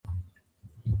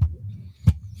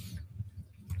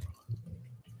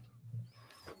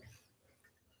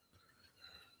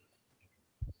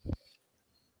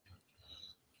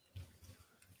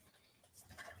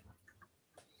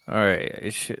All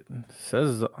right,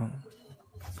 says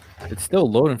it's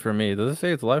still loading for me. Does it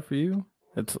say it's live for you?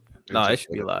 It's It no, it just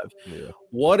should be live. yeah.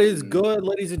 What is good,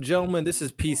 ladies and gentlemen? This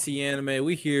is PC Anime.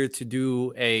 We here to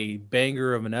do a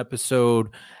banger of an episode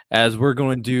as we're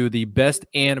going to do the best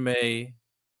anime.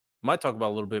 Might talk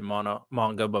about a little bit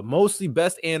manga, but mostly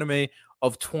best anime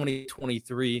of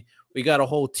 2023. We got a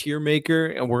whole tier maker,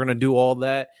 and we're gonna do all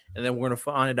that, and then we're gonna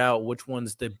find out which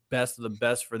one's the best of the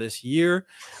best for this year.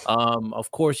 Of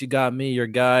course, you got me, your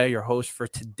guy, your host for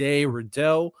today,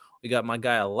 Riddell. We got my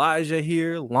guy Elijah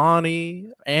here, Lonnie,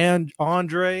 and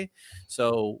Andre.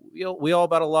 So we all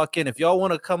about to lock in. If y'all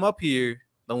want to come up here,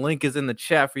 the link is in the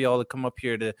chat for y'all to come up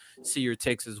here to see your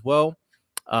takes as well.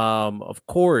 Of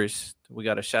course, we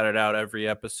got to shout it out every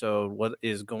episode. What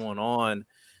is going on?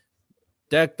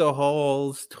 Deck the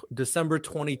Halls, December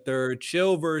 23rd,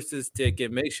 Chill versus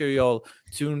Ticket. Make sure y'all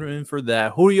tune in for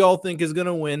that. Who y'all think is going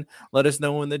to win? Let us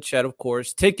know in the chat, of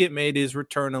course. Ticket made his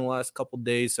return in the last couple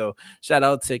days, so shout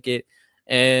out Ticket.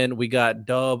 And we got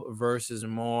Dub versus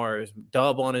Mars.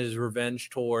 Dub on his revenge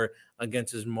tour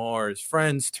against his Mars.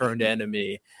 Friends turned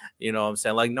enemy. You know what I'm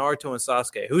saying? Like Naruto and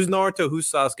Sasuke. Who's Naruto? Who's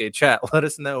Sasuke? Chat. Let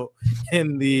us know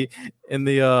in the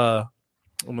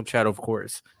chat, of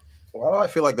course. Why do I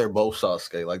feel like they're both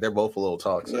Sasuke? Like they're both a little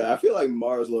toxic. Yeah, I feel like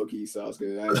Mars low key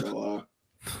Sasuke. I ain't gonna lie.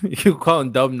 You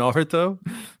calling Dub Naruto?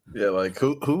 Yeah, like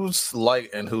who's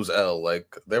light and who's L?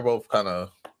 Like they're both kind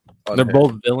of. They're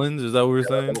both villains. Is that what we're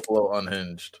saying? A little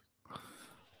unhinged.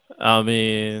 I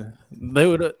mean, they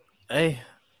would. Hey,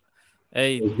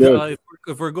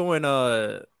 if we're going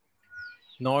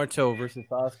Naruto versus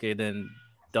Sasuke, then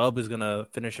Dub is gonna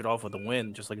finish it off with a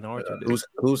win, just like Naruto did.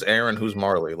 Who's Aaron? Who's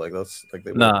Marley? Like that's like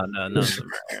they. No.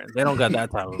 They don't got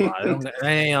that type of time.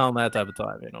 They ain't on that type of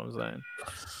time. You know what I'm saying?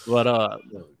 But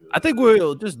I think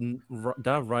we'll just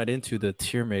dive right into the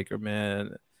tier maker,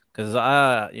 man. Because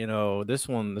this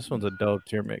one's a dope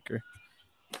tier maker.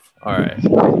 All right,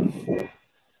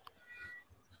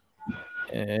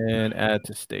 and add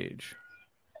to stage.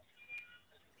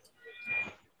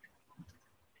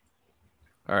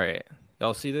 All right,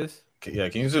 y'all see this? Yeah,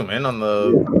 can you zoom in on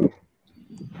the?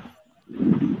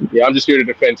 Yeah, I'm just here to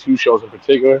defend two shows in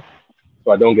particular,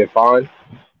 so I don't get fined.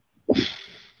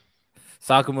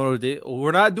 Sakamoto Days.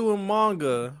 We're not doing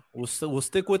manga. We'll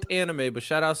stick with anime, but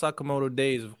shout out Sakamoto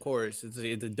Days, of course. It's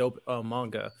a dope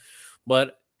manga.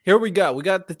 But here we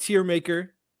got the tier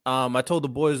maker. I told the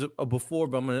boys before,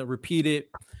 but I'm gonna repeat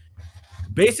it.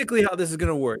 Basically, how this is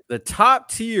gonna work: the top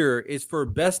tier is for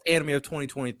best anime of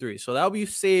 2023, so that'll be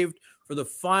saved for the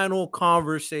final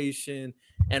conversation.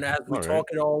 And as we talk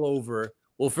it all over,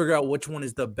 we'll figure out which one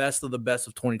is the best of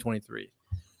 2023.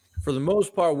 For the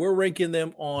most part, we're ranking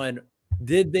them on.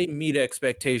 Did they meet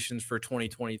expectations for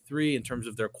 2023 in terms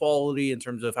of their quality, in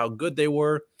terms of how good they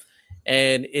were?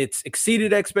 And it's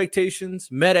exceeded expectations,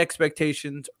 met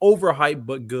expectations, overhyped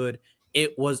but good.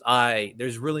 It was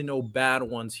There's really no bad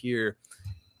ones here.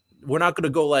 We're not going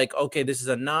to go like, okay, this is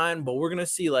a 9, but we're going to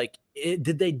see like,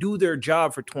 did they do their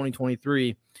job for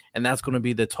 2023? And that's going to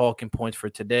be the talking points for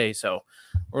today. So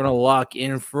we're going to lock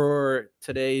in for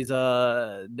today's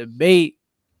debate.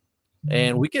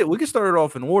 And we can start it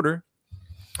off in order.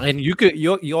 And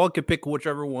y'all could pick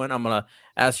whichever one. I'm gonna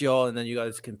ask y'all, and then you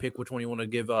guys can pick which one you want to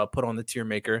give put on the tier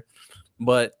maker.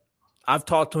 But I've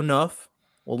talked enough.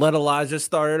 We'll let Elijah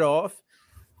start it off.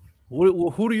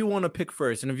 Who do you want to pick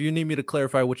first? And if you need me to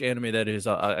clarify which anime that is,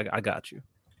 I got you.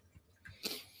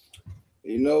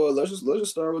 You know what? Let's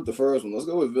just start with the first one. Let's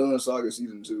go with Vinland Saga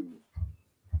season 2.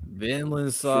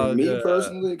 Vinland Saga. For me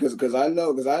personally, because I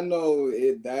know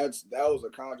that was a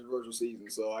controversial season,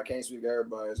 so I can't speak to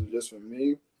everybody. So just for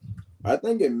me, I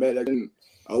think it met.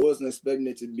 I wasn't expecting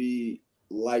it to be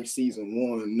like season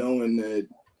 1, knowing that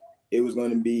it was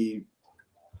going to be,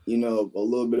 a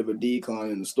little bit of a decline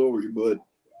in the story. But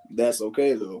that's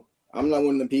okay though. I'm not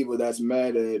one of the people that's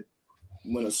mad at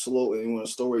when a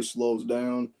story slows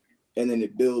down and then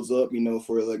it builds up,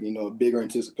 for a bigger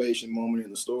anticipation moment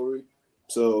in the story.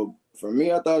 So for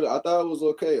me, I thought it was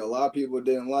okay. A lot of people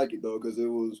didn't like it though because it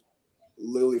was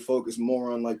literally focused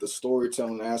more on like the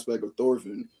storytelling aspect of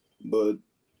Thorfinn. But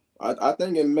I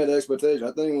think it met expectation.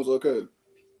 I think it was okay.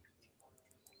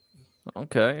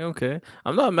 Okay.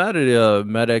 I'm not mad at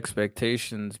met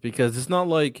expectations because it's not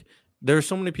like there's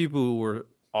so many people who were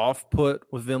off put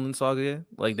with Vinland Saga.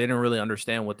 Like they didn't really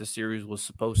understand what the series was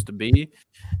supposed to be,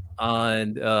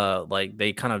 and like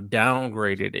they kind of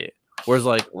downgraded it. Whereas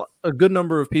like a good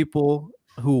number of people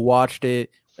who watched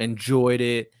it enjoyed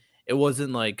it. It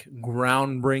wasn't like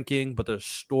groundbreaking, but the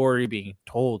story being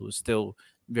told was still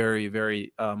very,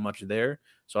 very much there.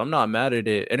 So I'm not mad at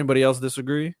it. Anybody else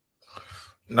disagree?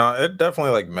 No, it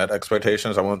definitely like met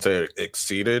expectations. I wouldn't say it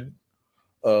exceeded,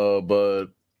 but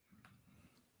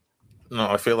no,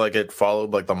 I feel like it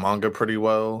followed like the manga pretty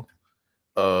well.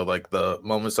 Like the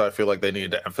moments I feel like they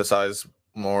needed to emphasize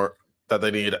more that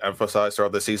they needed to emphasize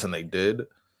throughout the season, they did.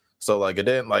 So like it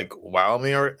didn't like wow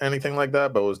me or anything like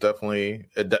that, but it was definitely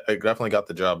it definitely got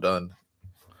the job done.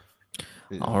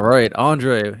 All right,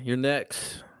 Andre, you're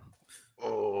next.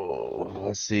 Oh,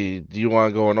 let's see. Do you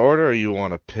want to go in order or you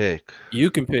want to pick? You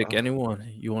can pick anyone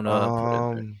you want to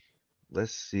put in there.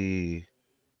 Let's see.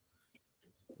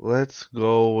 Let's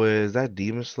go with that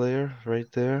Demon Slayer right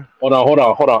there. Hold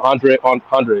on, Andre.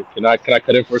 Can I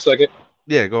cut in for a second?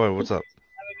 Yeah, go ahead. What's up?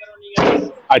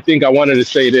 I think I wanted to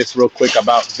say this real quick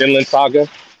about Vinland Saga.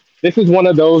 This is one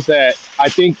of those that I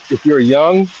think if you're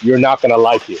young, you're not gonna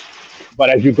like it, but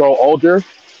as you grow older,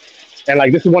 and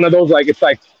like this is one of those like it's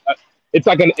like it's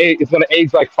gonna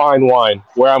age like fine wine.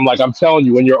 Where I'm telling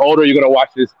you, when you're older, you're gonna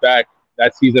watch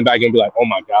that season back and be like, oh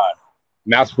my god,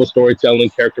 masterful storytelling,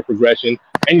 character progression,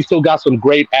 and you still got some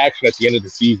great action at the end of the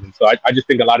season. So I just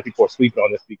think a lot of people are sleeping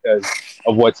on this because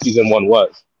of what season one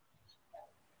was.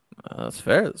 That's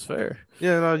fair. That's fair.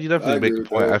 Yeah, no, you I definitely agree make a with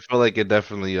point. that. I feel like it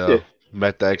definitely Yeah.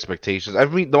 met the expectations. I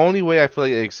mean, the only way I feel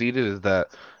like it exceeded is that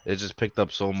it just picked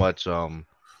up so much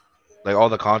like all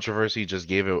the controversy just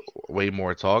gave it way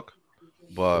more talk.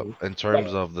 But in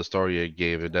terms of the story it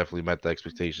gave, it definitely met the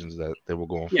expectations that they were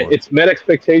going Yeah, for. it's met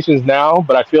expectations now,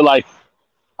 but I feel like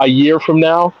a year from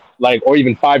now, like or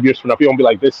even 5 years from now, people will be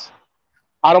like this.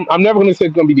 I'm never going to say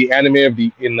it's going to be the anime of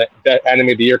the in that anime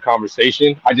of the year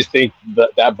conversation. I just think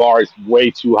that bar is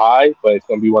way too high, but it's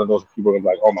going to be one of those people are going to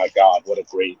be like, oh my god, what a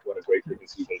great freaking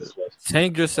season this was.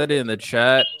 Tank just said it in the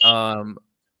chat.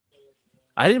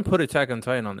 I didn't put Attack on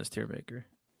Titan on this tier maker.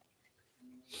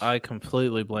 I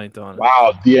completely blanked on it.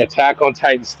 Wow, the Attack on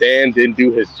Titan stand didn't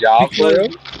do his job for Because,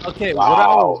 him. okay,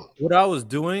 Wow. what I was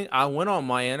doing, I went on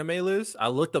my anime list. I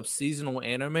looked up seasonal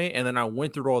anime, and then I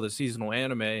went through all the seasonal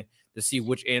anime to see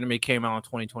which anime came out in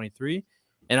 2023.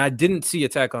 And I didn't see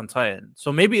Attack on Titan.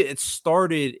 So maybe it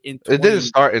started in It didn't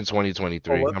start in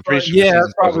 2023. Well, I'm pretty sure the Yeah, season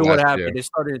that's started probably what last happened. year. It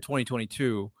started in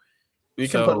 2022. We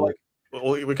can put So like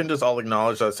we can just all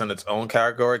acknowledge that's in its own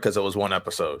category because it was one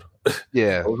episode.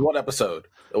 Yeah, It was one episode.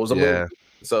 It was a yeah. movie.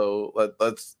 So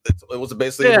it was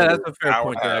basically yeah, a that's a fair hour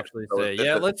point and a to half. actually So say.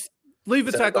 Yeah, let's leave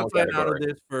it's in Attack its on own Titan out of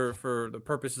category. this for the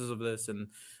purposes of this, and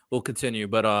we'll continue.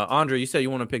 But Andre, you said you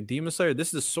want to pick Demon Slayer.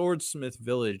 This is Swordsmith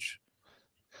Village.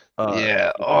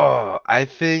 Yeah. Oh, I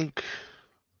think.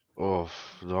 Oh,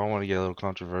 do I want to get a little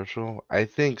controversial? I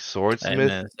think Hey Swordsmith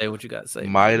man, say what you got to say.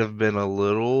 might have been a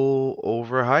little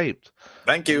overhyped.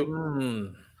 Thank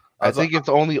you. I think it's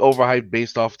only overhyped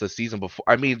based off the season before.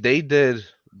 I mean, they did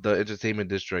the Entertainment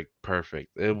District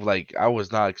perfect. Like I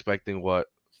was not expecting what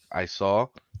I saw,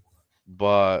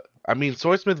 but I mean,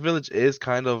 Swordsmith Village is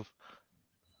kind of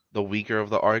the weaker of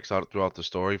the arcs out throughout the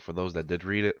story for those that did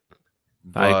read it.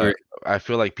 I agree. But I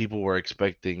feel like people were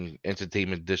expecting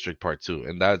Entertainment District Part 2,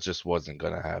 and that just wasn't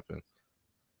gonna happen.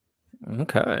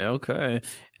 Okay.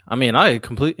 I mean,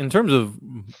 in terms of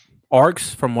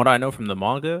arcs, from what I know from the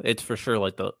manga, it's for sure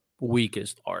like the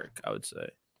weakest arc, I would say.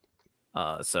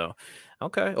 So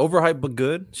okay, overhyped but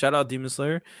good. Shout out Demon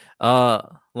Slayer.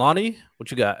 Lonnie,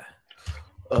 what you got?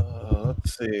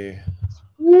 Let's see.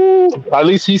 At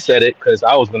least he said it because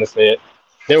I was going to say it.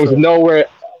 There was nowhere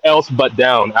else but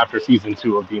down after season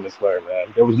 2 of Demon Slayer, man.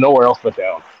 There was nowhere else but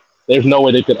down. There's no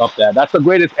way they could up that. That's the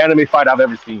greatest anime fight I've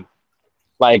ever seen.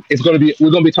 Like we're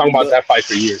gonna be talking about that fight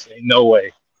for years. Ain't no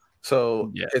way.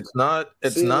 So Yeah. it's not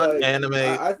See, like, anime.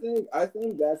 I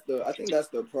think that's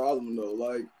the problem though.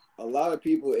 Like a lot of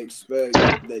people expect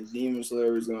that Demon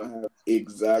Slayer is gonna have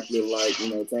exactly like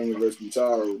Tango vs.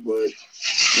 Kitaro, but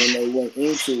when they went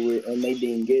into it and they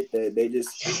didn't get that,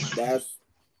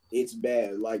 it's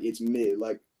bad. Like it's mid.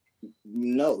 Like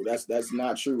no, that's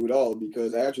not true at all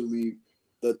because actually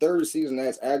the third season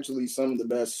that's actually some of the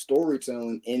best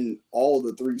storytelling in all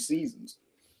the 3 seasons.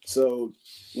 So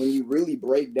when you really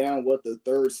break down what the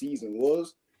third season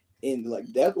was, in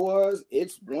like depth wise,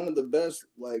 it's one of the best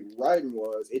like writing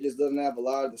wise. It just doesn't have a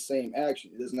lot of the same action.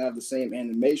 It doesn't have the same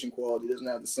animation quality. It doesn't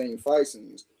have the same fight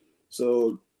scenes.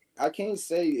 So I can't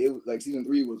say it like season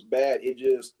 3 was bad. It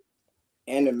just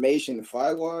animation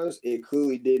fight wise, it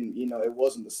clearly didn't. It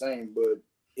wasn't the same, but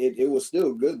it was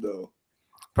still good though.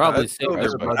 Probably That's safe so their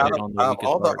good. budget Out of, on the out of weakest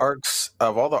all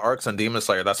the arc. arcs in Demon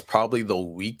Slayer, that's probably the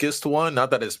weakest one. Not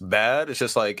that it's bad. It's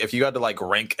just like if you had to like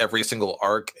rank every single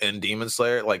arc in Demon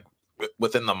Slayer, like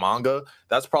within the manga,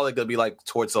 that's probably gonna be like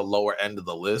towards the lower end of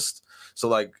the list. So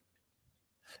like,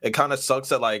 it kind of sucks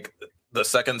that like the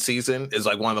second season is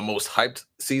like one of the most hyped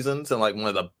seasons and like one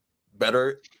of the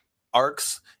better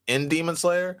arcs in Demon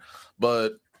Slayer,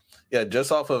 but yeah,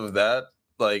 just off of that,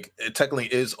 like it technically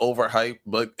is overhyped,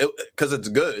 but because it's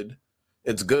good,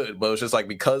 but it's just like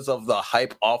because of the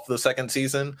hype off the second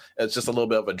season, it's just a little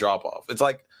bit of a drop off. It's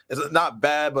like it's not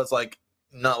bad, but it's like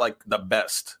not like the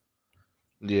best.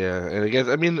 Yeah, and I guess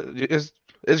I mean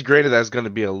it's granted that's gonna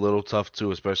be a little tough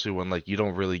too, especially when like you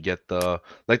don't really get the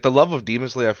love of Demon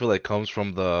Slayer. I feel like comes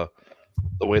from the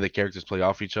way the characters play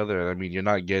off each other. And I mean, you're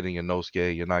not getting a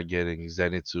Inosuke, you're not getting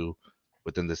Zenitsu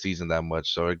within the season that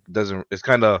much. So it doesn't. It's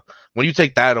kind of when you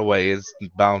take that away, it's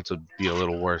bound to be a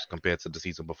little worse compared to the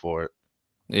season before it.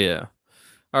 Yeah.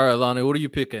 All right, Lonnie, what are you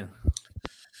picking?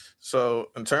 So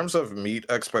in terms of meet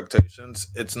expectations,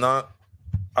 it's not.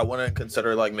 I wouldn't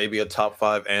consider like maybe a top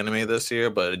 5 anime this year,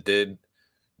 but it did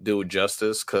do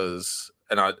justice because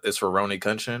it's for Rurouni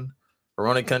Kenshin.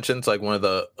 Rurouni Kenshin's like one of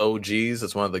the OGs.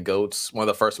 It's one of the goats. One of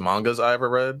the first mangas I ever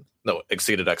read. No,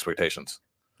 exceeded expectations.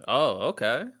 Oh,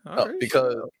 okay. All right.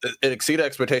 Because it exceeded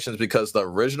expectations because the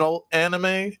original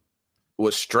anime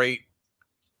was straight.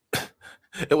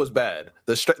 It was bad.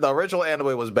 The original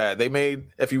anime was bad. They made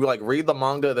if you like read the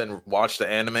manga then watch the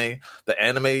anime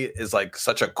is like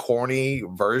such a corny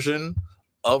version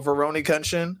of Rurouni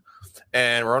Kenshin.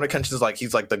 And Rurouni Kenshin is like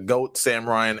he's like the goat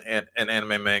samurai in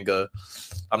anime manga.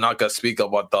 I'm not gonna speak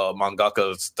of what the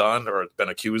mangaka's done or been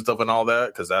accused of and all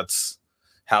that because that's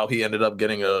how he ended up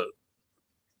getting a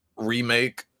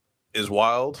remake is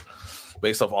wild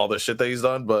based off all the shit that he's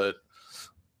done. But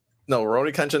no,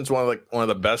 Rurouni Kenshin's one of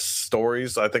the best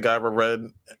stories I think I ever read,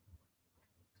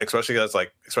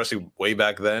 especially way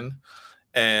back then.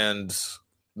 And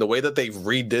the way that they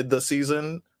redid the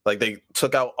season, like they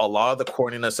took out a lot of the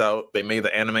corniness out. They made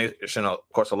the animation, of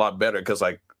course, a lot better because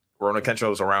like Rurouni Kenshin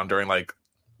was around during like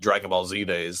Dragon Ball Z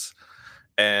days,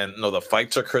 and no, the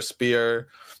fights are crispier.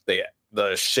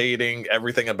 The shading,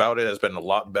 everything about it has been a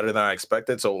lot better than I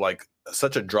expected. So like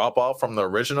such a drop off from the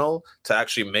original to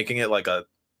actually making it like a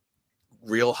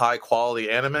real high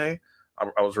quality anime.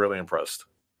 I was really impressed.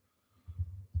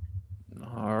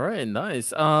 All right,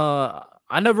 nice.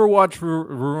 I never watched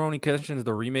Rurouni Kenshin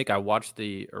the remake. I watched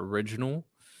the original.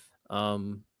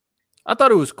 I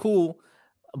thought it was cool,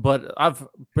 but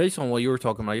based on what you were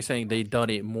talking about, you're saying they done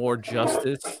it more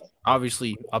justice.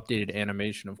 Obviously, updated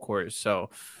animation, of course. So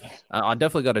I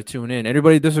definitely got to tune in.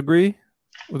 Anybody disagree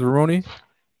with Rurouni?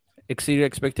 Exceeded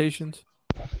expectations?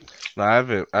 No, I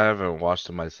haven't watched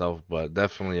it myself, but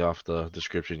definitely off the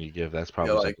description you give, that's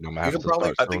probably Yeah, like something I'm gonna you have can to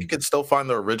probably start I soon. think you can still find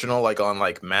the original like on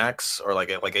like Max or like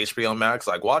HBO Max.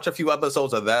 Like watch a few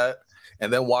episodes of that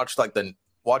and then watch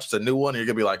the new one and you're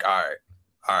gonna be like, all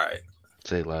right.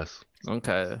 Say less.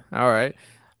 Okay. All right.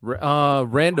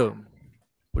 Random.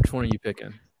 Which one are you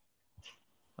picking?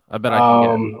 I bet I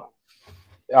can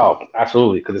get. Oh,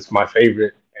 absolutely, because it's my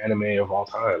favorite anime of all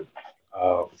time.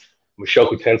 Um,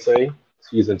 Mushoku Tensei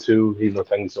season 2. Even though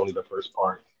technically it's only the first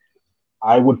part,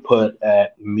 I would put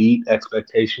at meet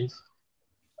expectations.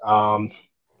 Um,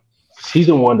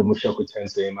 season 1 of Mushoku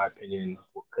Tensei, in my opinion,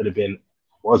 could have been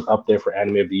was up there for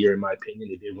anime of the year. In my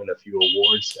opinion, it did win a few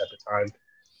awards at the time.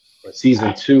 But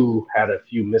season 2 had a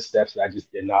few missteps that I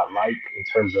just did not like in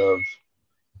terms of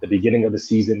the beginning of the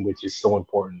season, which is so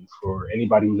important for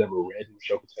anybody who's ever read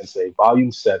Mushoku Tensei.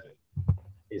 Volume 7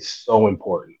 is so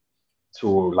important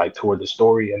toward the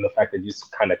story, and the fact that you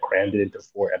just kind of crammed it into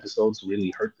 4 episodes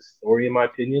really hurt the story, in my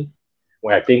opinion.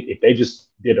 When I think if they just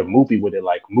did a movie with it,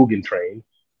 like Mugen Train,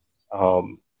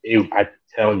 I'm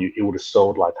telling you, it would have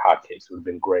sold like hotcakes. It would have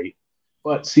been great.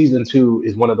 But season 2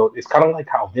 is one of those. It's kind of like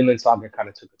how Vinland Saga kind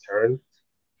of took a turn,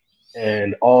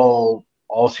 and all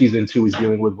season 2 is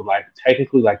dealing with like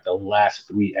technically like the last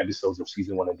 3 episodes of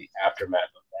season 1 and the aftermath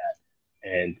of that.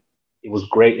 And it was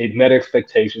great. It met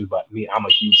expectations, but me, I'm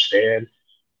a huge fan.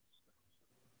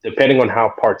 Depending on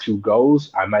how part 2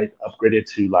 goes, I might upgrade it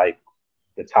to like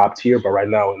the top tier. But right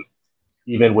now,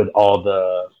 even with all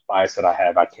the bias that I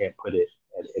have, I can't put it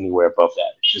at anywhere above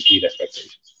that. It's just meet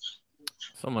expectations.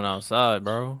 Someone outside,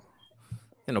 bro.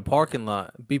 In a parking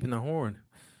lot, beeping the horn.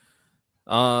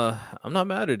 I'm not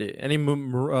mad at it. Any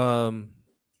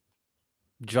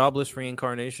jobless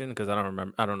reincarnation? Because I don't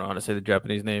remember. I don't know how to say the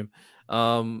Japanese name.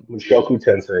 Mushoku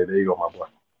Tensei. There you go, my boy.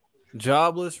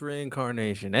 Jobless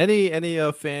reincarnation.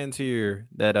 Any fans here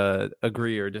that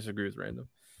agree or disagree with Random?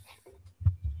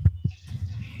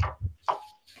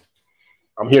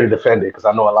 I'm here to defend it because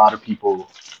I know a lot of people Not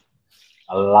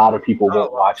a won't lot of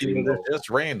watch it, people, even they're though just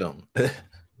random.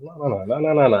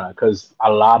 no. Because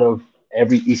a lot of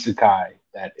every isekai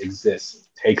that exists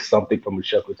takes something from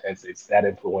Mushoku Tensei. It's that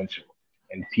influential,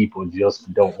 and people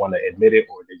just don't want to admit it,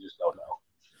 or they just don't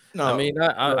know. I No, mean,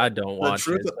 I the, don't the watch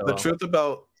truth it. the So truth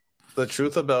about the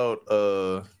truth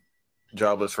about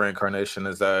Jobless Reincarnation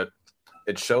is that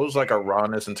it shows like a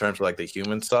rawness in terms of like the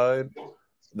human side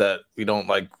that we don't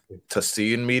like to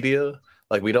see in media.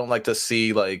 Like we don't like to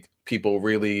see like people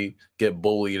really get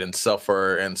bullied and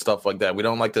suffer and stuff like that. We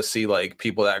don't like to see like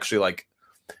people that actually like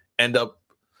end up,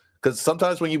 because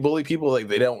sometimes when you bully people, like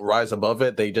they don't rise above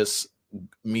it. They just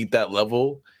meet that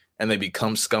level and they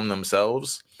become scum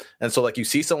themselves. And so like you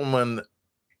see someone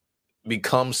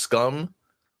become scum,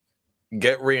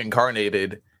 get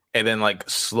reincarnated, and then like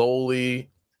slowly,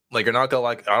 like you're not gonna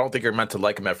like, I don't think you're meant to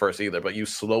like him at first either, but you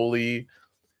slowly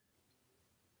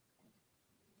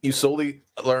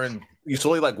learn, you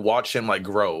slowly like watch him like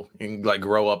grow and like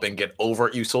grow up and get over,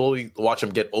 you slowly watch him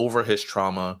get over his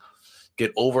trauma,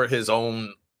 get over his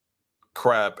own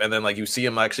crap, and then like you see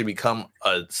him actually become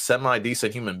a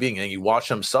semi-decent human being and you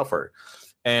watch him suffer.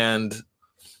 And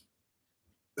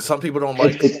some people don't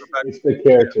like it's the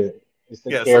character. It's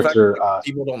the character.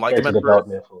 People don't like him character at first,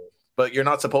 development for it. but you're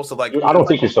not supposed to like. I don't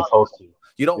think you're supposed to.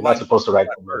 You don't You're like not supposed to write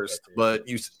at first, but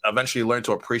you eventually learn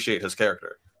to appreciate his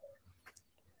character.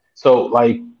 So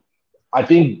like I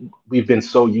think we've been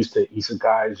so used to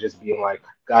isekais just being like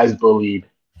guys bullied,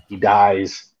 he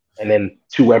dies, and then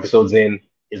 2 episodes in,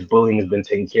 his bullying has been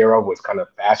taken care of, was kind of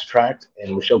fast tracked.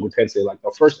 And Mushoku Tensei, like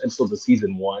the first episodes of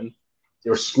season 1,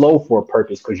 they're slow for a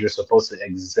purpose because you're supposed to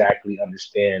exactly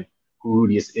understand who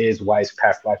Rudius is, why his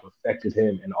past life affected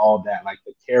him, and all that. Like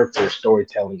the character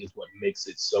storytelling is what makes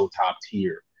it so top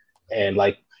tier. And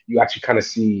like you actually kind of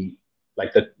see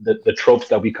like the tropes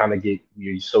that we kind of get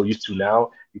you're so used to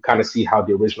now. You kind of see how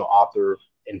the original author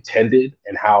intended,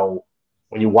 and how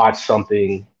when you watch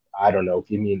something, I don't know,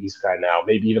 give me an isekai now,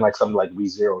 maybe even like something like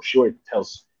ReZero, sure, it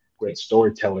tells great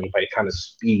storytelling, but it kind of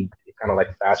it kind of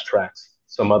like fast tracks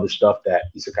some other stuff that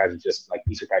isekais are just like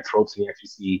isekai tropes, and you actually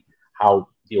see how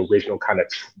the original kind of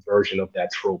version of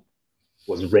that trope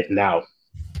was written out,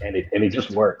 and it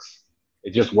just works.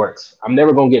 It just works. I'm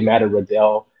never gonna get mad at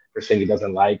Riddell for saying he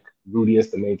doesn't like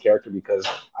Rudius, the main character, because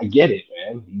I get it,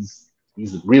 man. He's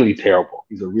really terrible.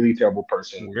 He's a really terrible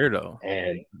person. Weirdo.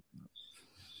 And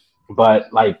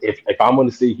but like if I'm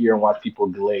gonna sit here and watch people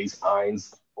glaze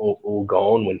eyes all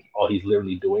gone when all he's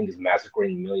literally doing is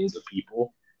massacring millions of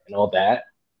people and all that,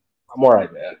 I'm all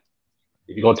right, man.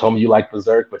 If you're gonna tell me you like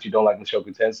Berserk but you don't like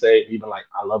Mushoku Tensei, even like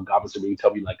I love Goblin Slayer, you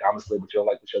tell me you like Goblin Slayer but you don't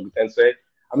like Mushoku Tensei,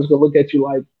 I'm just gonna look at you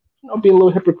like, being a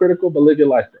little hypocritical, but live your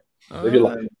life, bro. Live your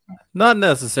life. Not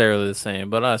necessarily the same,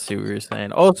 but I see what you're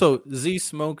saying. Also, Z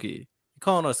Smokey, you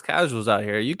calling us casuals out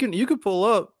here. You can pull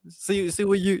up, see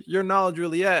where your knowledge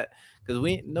really at, because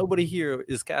nobody here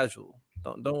is casual.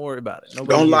 Don't worry about it.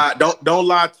 Nobody don't here. lie. Don't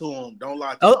lie to him. Don't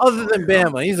lie to him. Other than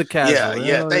Bama, he's a casual.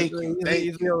 Yeah. Thank you.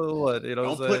 What,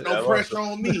 don't put no pressure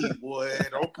on me, boy.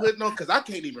 Don't put no, because I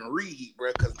can't even read,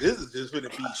 bro. Because this is just going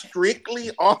to be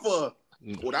strictly off of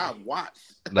what I watched.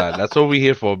 Nah, that's what we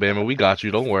here for, Bama. We got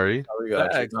you. Don't worry.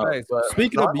 Facts.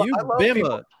 Speaking of you,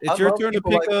 Bama, it's your turn to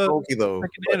pick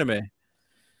an anime.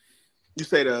 You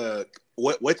say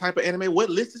what type of anime? What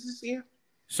list is this here?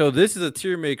 So this is a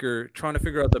tier maker trying to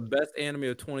figure out the best anime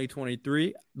of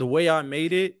 2023. The way I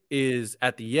made it is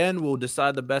at the end, we'll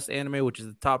decide the best anime, which is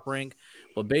the top rank.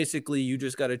 But basically, you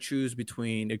just got to choose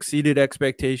between exceeded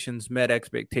expectations, met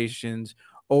expectations,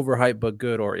 overhyped but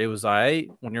good, or it was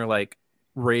when you're like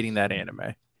rating that anime.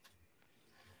 Right,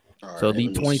 so the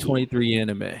 2023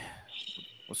 anime.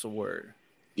 What's the word?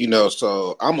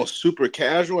 So I'm a super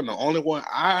casual, and the only one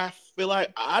I feel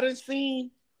like I done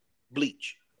seen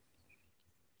Bleach.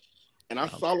 And I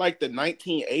saw like the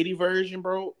 1980 version,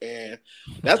 bro. And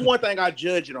that's one thing I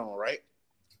judge it on, right?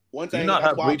 One thing. Do you not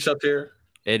have Bleach up here?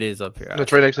 It is up here. It's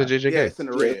right next to JJK. Yeah, it's in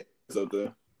the red. It's up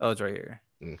there. Oh, it's right here.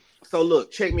 So look,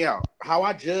 check me out. How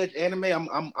I judge anime,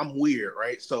 I'm weird,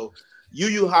 right? So Yu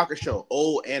Yu Hakusho,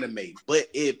 old anime, but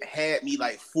it had me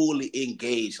like fully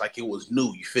engaged, like it was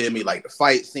new. You feel me? Like the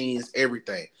fight scenes,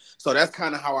 everything. So that's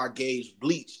kind of how I gauge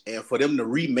Bleach. And for them to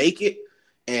remake it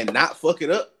and not fuck it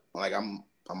up, like I'm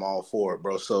all for it,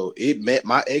 bro. So it met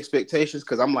my expectations,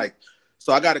 because I'm like,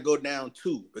 so I got to go down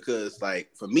too, because like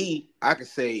for me, I could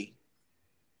say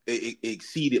it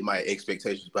exceeded my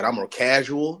expectations, but I'm more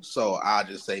casual, so I'll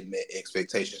just say met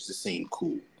expectations to seem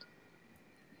cool.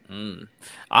 You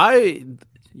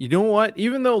know what?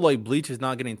 Even though like Bleach is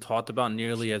not getting talked about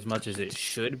nearly as much as it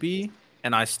should be,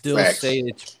 and I still say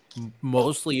it's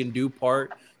mostly in due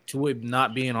part to it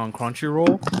not being on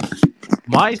Crunchyroll.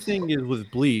 My thing is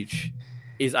with Bleach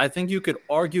is I think you could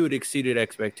argue it exceeded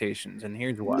expectations, and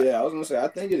here's why. Yeah, I was gonna say I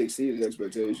think it exceeded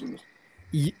expectations.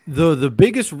 The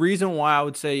biggest reason why I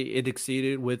would say it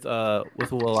exceeded with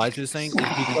what Elijah is saying is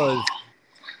because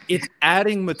it's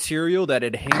adding material that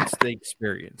enhances the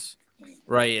experience.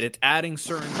 right? It's adding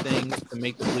certain things to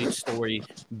make the Bleach story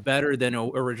better than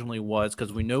it originally was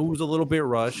because we know it was a little bit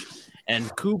rushed. And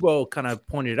Kubo kind of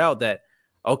pointed out that,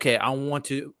 okay, I want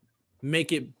to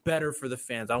make it better for the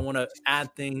fans. I want to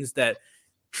add things that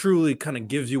truly kind of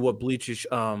gives you what Bleach is,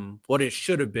 what it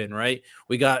should have been, right?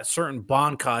 We got certain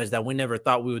Bankais that we never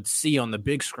thought we would see on the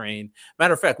big screen.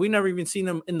 Matter of fact, we never even seen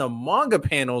them in the manga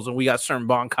panels, and we got certain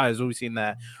Bankais when we seen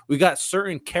that. We got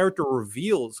certain character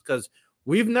reveals because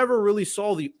we've never really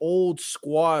saw the old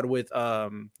squad with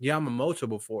Yamamoto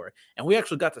before, and we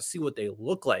actually got to see what they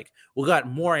look like. We got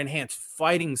more enhanced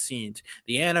fighting scenes.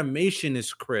 The animation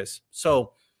is crisp.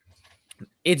 So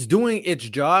it's doing its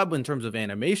job in terms of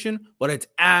animation, but it's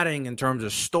adding in terms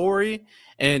of story,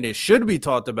 and it should be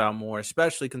talked about more,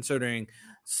 especially considering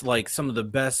like some of the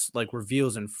best like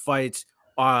reveals and fights.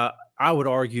 I would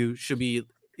argue should be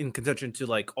in contention to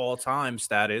like all time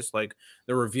status, like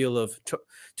the reveal of.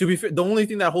 To be fair, the only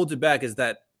thing that holds it back is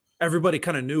that everybody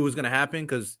kind of knew it was going to happen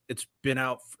because it's been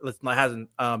out, it hasn't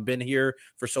been here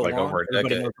for so like long. over a Everybody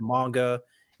decade. knows the manga,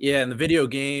 yeah, and the video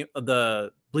game,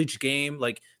 the Bleach game,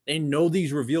 like they know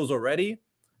these reveals already.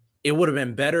 It would have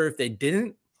been better if they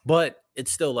didn't, but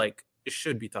it's still like it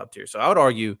should be top tier. So I would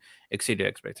argue exceeded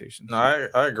expectations. No,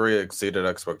 I agree. It exceeded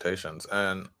expectations,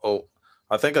 and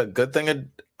I think a good thing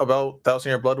about Thousand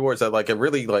Year Blood War is that like it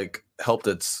really like helped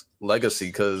its legacy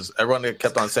because everyone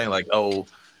kept on saying like, oh,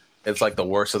 it's like the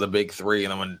worst of the big three,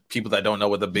 and then when people that don't know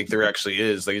what the big three actually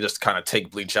is, they just kind of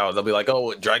take Bleach out. They'll be like,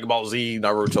 oh, Dragon Ball Z,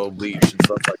 Naruto, Bleach, and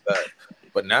stuff like that.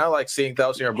 But now, like seeing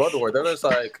Thousand Year Blood War, they're just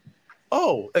like,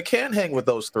 oh, it can hang with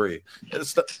those three.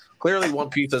 Clearly, One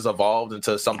Piece has evolved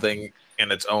into something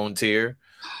in its own tier,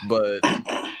 but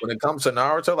when it comes to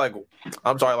Naruto, like,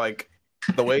 I'm sorry, like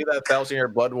the way that Thousand Year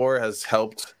Blood War has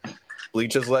helped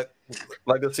Bleach's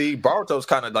legacy, Boruto's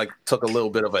kind of like took a little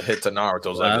bit of a hit to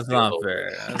Naruto's That's legacy. not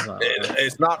fair. That's not fair.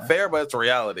 It's not fair, but it's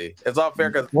reality. It's not fair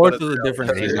because Boruto's a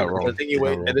different He's tier. not wrong.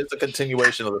 it is a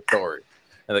continuation of the story,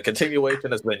 and the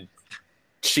continuation has been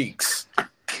cheeks,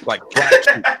 like black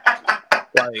cheeks,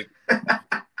 like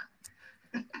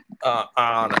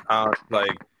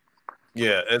like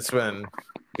yeah, it's been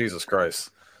Jesus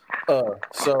Christ.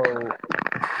 So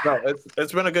no,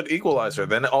 it's been a good equalizer.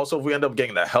 Then also, if we end up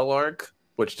getting the Hell arc,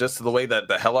 which just the way that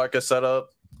the Hell arc is set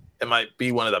up, it might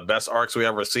be one of the best arcs we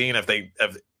ever seen.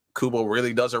 If Kubo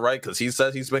really does it right, because he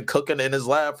says he's been cooking in his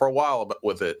lab for a while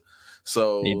with it.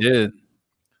 So He did.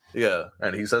 yeah,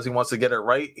 and he says he wants to get it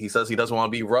right. He says he doesn't want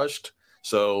to be rushed.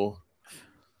 So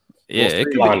Yeah, we'll it see.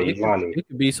 could, Lonnie, be, Lonnie. it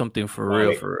could be something for Lonnie.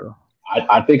 real, for real.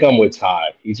 I think I'm with Ty.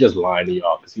 He's just lying to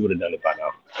y'all because he would have done it by now.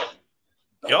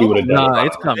 He would have done Nah, it by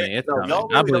it's now. coming. It's coming. Y'all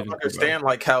I really believe don't in Kubo. understand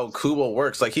like how Kubo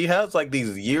works. Like he has like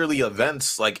these yearly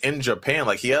events like in Japan.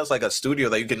 Like he has like a studio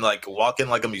that you can like walk in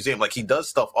like a museum. Like he does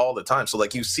stuff all the time. So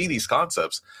like you see these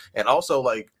concepts, and also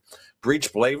like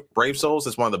Breach Brave Souls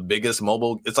is one of the biggest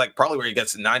mobile. It's like probably where he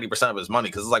gets 90% of his money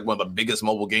because it's like one of the biggest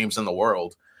mobile games in the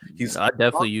world. I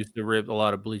definitely used to rip a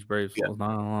lot of Bleach Brave Souls. Yeah.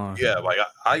 Not gonna lie. Yeah, like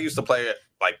I used to play it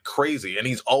like crazy, and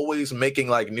he's always making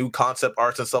like new concept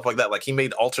arts and stuff like that. Like he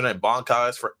made alternate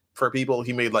Bankais for people.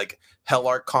 He made like Hell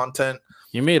Arc content.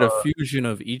 You made a fusion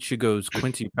of Ichigo's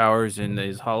Quincy powers and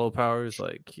his hollow powers.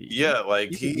 Like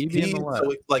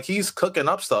he's cooking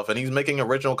up stuff, and he's making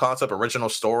original concept, original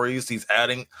stories. He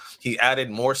added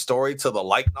more story to the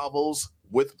light novels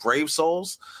with Brave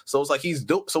Souls. So it's like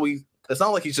it's not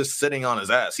like he's just sitting on his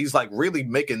ass. He's like really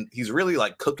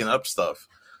like cooking up stuff.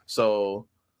 So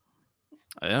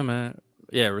yeah, man.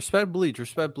 Yeah, respect Bleach.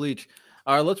 Respect Bleach.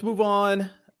 All right, let's move on.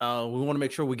 We want to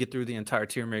make sure we get through the entire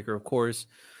tier maker, of course.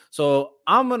 So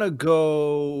I'm gonna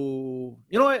go.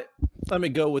 You know what? Let me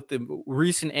go with the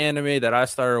recent anime that I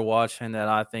started watching that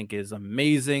I think is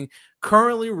amazing.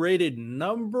 Currently rated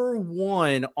number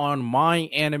 1 on my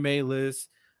anime list.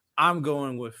 I'm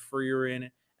going with Frieren.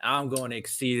 I'm going to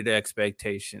exceeded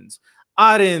expectations.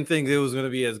 I didn't think it was going to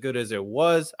be as good as it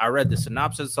was. I read the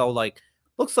synopsis, so like,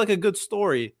 looks like a good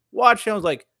story. Watch it, I was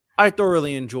like, I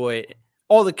thoroughly enjoy it.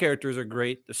 All the characters are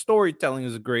great. The storytelling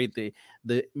is great.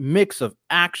 The mix of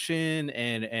action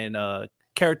and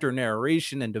character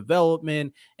narration and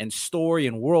development and story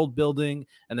and world building,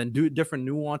 and then do different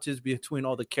nuances between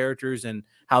all the characters and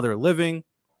how they're living.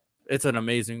 It's an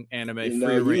amazing anime. You know,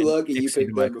 you lucky you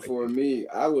picked that before me.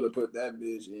 I would have put that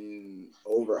bitch in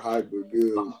overhyped but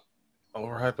good.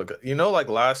 Overhyped but good. You know, like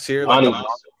last year,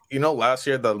 last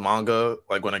year the manga,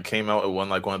 like when it came out, it won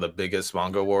like one of the biggest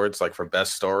manga awards, like for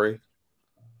best story.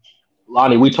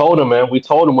 Lonnie, we told him, man. We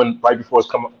told him when right before it's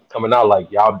coming out,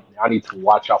 like y'all need to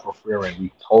watch out for Frieren.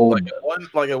 We told him.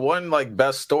 It won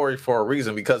best story for a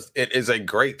reason because it is a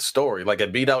great story. Like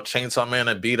it beat out Chainsaw Man,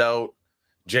 it beat out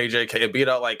JJK. It beat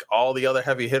out like all the other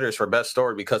heavy hitters for best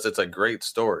story because it's a great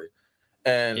story.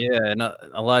 And Yeah, no,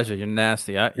 Elijah, you're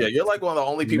nasty. yeah, you're like one of the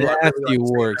only people I really Nasty like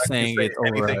work saying saying it's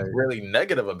anything overrated. really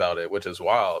negative about it, which is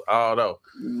wild. I don't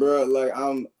know. Bro, like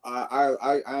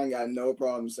I ain't got no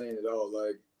problem saying it all.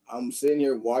 Like I'm sitting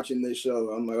here watching this show.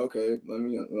 I'm like, okay, let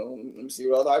me see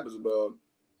what all the hype is about.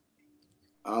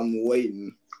 I'm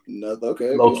waiting. Nothing.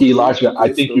 Okay, Low good key, story, Elijah, I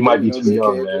good think you story. might be too Good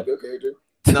young, character, man. good character.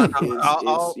 No,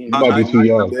 It's You might be too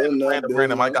young. building up, Brandon,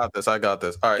 building I up. got this. I got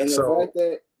this. All right, And so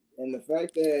the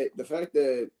fact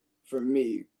that for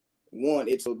me, one,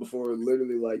 it's before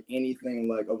literally like anything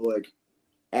like of like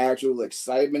actual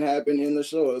excitement happened in the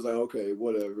show. I was like, okay,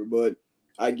 whatever. But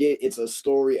I get it's a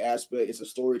story aspect, it's a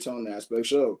storytelling aspect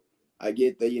show. I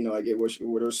get that, I get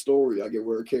what her story, I get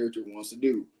what her character wants to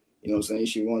do. You know what I'm saying?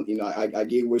 She wants, I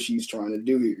get what she's trying to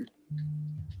do here.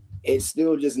 It's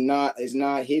still just it's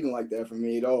not hidden like that for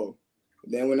me at all.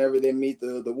 Then whenever they meet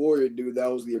the warrior dude,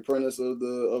 that was the apprentice of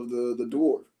the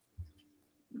dwarf.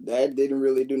 That didn't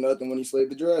really do nothing when he slayed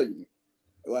the dragon.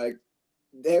 Like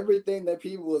everything that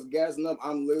people was gassing up,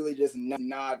 I'm literally just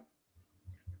not.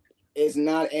 It's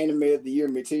not anime of the year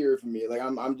material for me. Like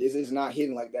it's just not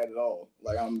hitting like that at all.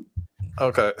 Like I'm.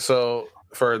 okay. So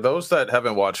for those that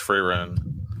haven't watched Frieren,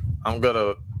 I'm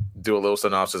gonna do a little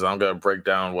synopsis. I'm gonna break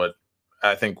down what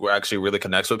I think actually really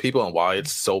connects with people and why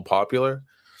it's so popular.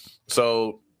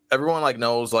 So everyone like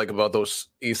knows like about those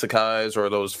isekais or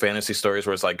those fantasy stories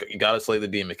where it's like you gotta slay the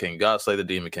demon king, you gotta slay the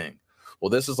demon king. Well,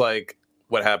 this is like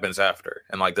what happens after,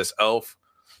 and like this elf,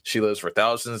 she lives for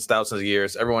thousands of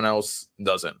years. Everyone else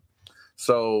doesn't.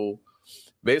 So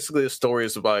basically, the story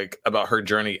is like about her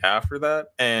journey after that,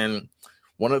 and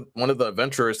one of the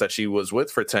adventurers that she was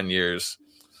with for 10 years.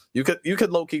 You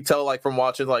could low key tell like from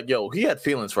watching like yo he had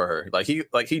feelings for her, like he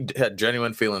had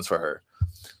genuine feelings for her.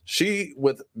 She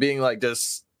with being like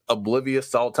just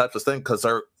oblivious to all types of things because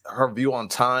her view on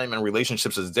time and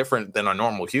relationships is different than a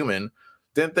normal human,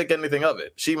 didn't think anything of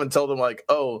it. She even told him like,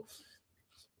 oh,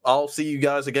 I'll see you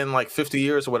guys again in like 50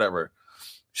 years or whatever.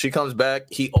 She comes back,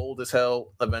 he old as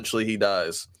hell, eventually he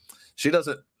dies. She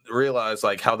doesn't realize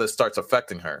like how this starts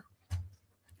affecting her.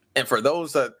 And for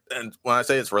those that, and when I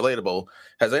say it's relatable,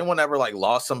 has anyone ever like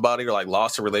lost somebody or like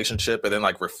lost a relationship and then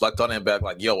like reflect on it back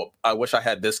like, yo, I wish I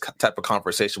had this type of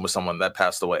conversation with someone that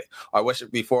passed away. I wish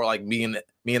before like me and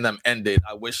them ended,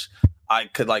 I wish I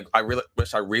could like, I really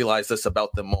wish I realized this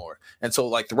about them more. And so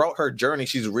like throughout her journey,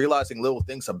 she's realizing little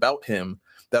things about him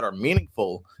that are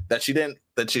meaningful that she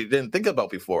didn't think about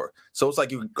before. So it's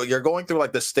like you're going through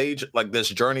like this stage, like this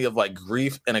journey of like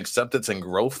grief and acceptance and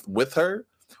growth with her,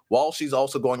 while she's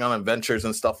also going on adventures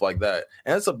and stuff like that.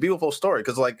 And it's a beautiful story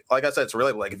because like I said, it's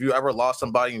relatable. Like if you ever lost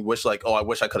somebody and you wish like, oh, I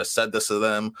wish I could have said this to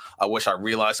them. I wish I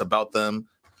realized about them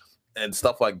and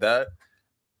stuff like that.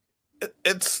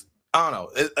 It's, I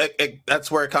don't know. That's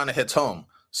where it kind of hits home.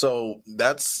 So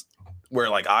that's where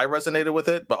like I resonated with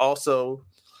it, but also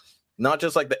not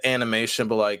just like the animation,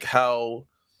 but like how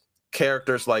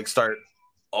characters like start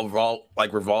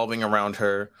revolving around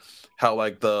her, how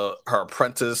like her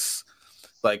apprentice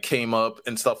like came up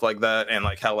and stuff like that, and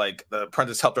like how like the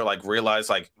apprentice helped her like realize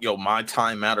like, yo, my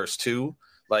time matters too.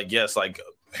 Like yes, like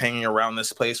hanging around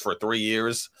this place for 3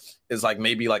 years is like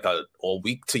maybe like a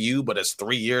week to you, but it's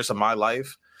 3 years of my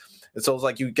life. And so it's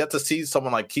like you get to see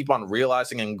someone like keep on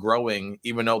realizing and growing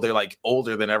even though they're like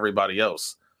older than everybody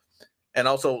else. And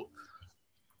also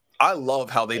I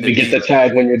love how they Let me get the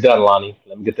tag when you're done, Lonnie.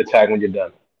 Let me get the tag when you're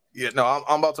done. Yeah, no,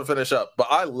 I'm about to finish up, but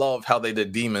I love how they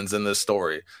did demons in this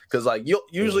story because, like,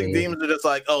 usually demons are just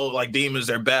like, oh, like demons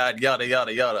are bad, yada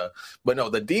yada yada. But no,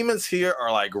 the demons here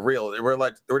are like real.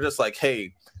 We're just like,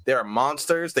 hey, they are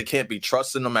monsters. They can't be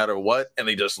trusted no matter what, and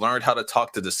they just learned how to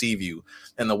talk to deceive you.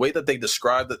 And the way that they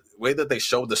describe the way that they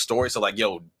showed the story, so like,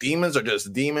 yo, demons are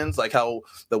just demons. Like how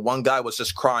the one guy was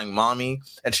just crying, mommy,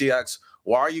 and she asks,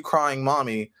 why are you crying,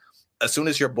 mommy? As soon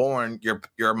as you're born,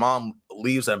 your mom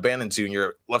leaves and abandons you and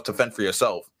you're left to fend for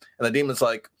yourself. And the demon's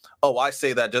like, oh, I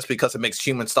say that just because it makes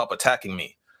humans stop attacking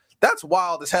me. That's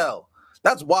wild as hell.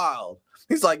 That's wild.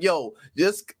 He's like, yo,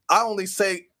 I only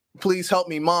say, please help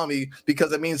me, mommy,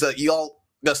 because it means that y'all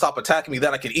gonna stop attacking me,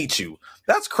 then I can eat you.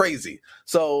 That's crazy.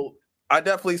 So I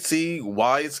definitely see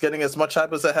why it's getting as much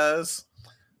hype as it has.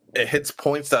 It hits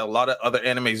points that a lot of other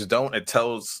animes don't. It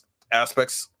tells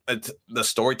aspects. The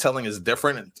storytelling is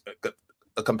different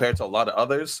compared to a lot of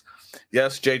others.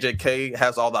 Yes, JJK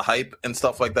has all the hype and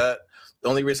stuff like that. The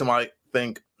only reason why I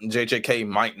think JJK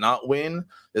might not win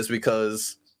is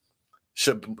because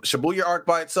Shibuya arc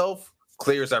by itself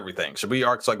clears everything. Shibuya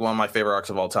arc's like one of my favorite arcs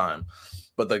of all time.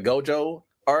 But the Gojo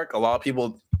arc, a lot of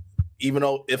people even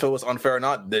though if it was unfair or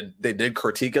not, they did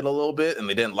critique it a little bit, and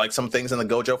they didn't like some things in the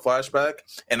Gojo flashback,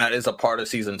 and that is a part of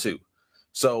season 2.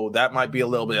 So that might be a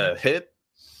little bit of a hit,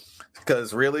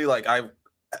 because really, like I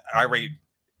rate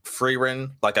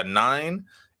Freerin like a 9,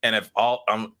 and if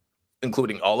I'm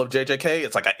including all of JJK,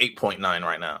 it's like an 8.9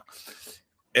 right now.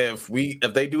 If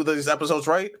they do these episodes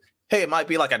right, hey, it might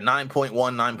be like a 9.1,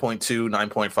 9.2,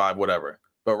 9.5, whatever.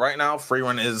 But right now,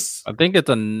 Freerin is. I think it's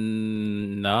a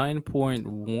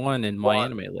 9.1 in my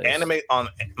anime list. On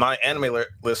my anime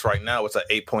list right now, it's at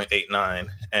 8.89,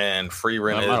 and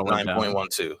Freerin is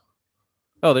 9.12.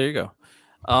 Oh, there you go.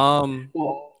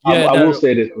 Well, I will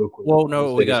say this real quick. Well,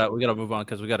 no, we gotta move on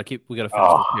because we gotta finish this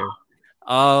here.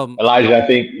 Elijah, I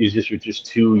think you're just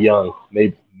too young.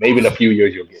 Maybe in a few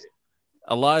years you'll get it.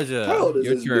 Elijah,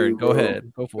 your turn. Go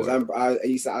ahead. Go for it.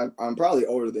 I'm probably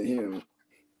older than him.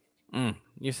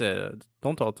 You said,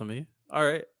 don't talk to me. All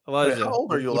right, Elijah. How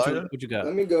old are you, Elijah? What you got?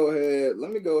 Let me go ahead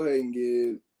and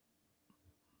give.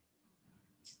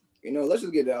 Let's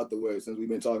just get it out the way since we've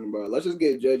been talking about it. Let's just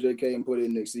get JJK and put it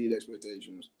in Exceed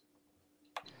Expectations.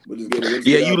 We'll just get it.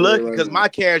 You lucky because my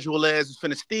casual ass is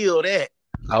finna steal that.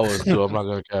 I was too. I'm not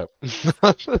gonna cap. You should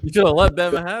have let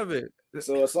Bama have it.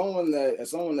 So as someone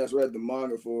that's read the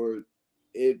manga for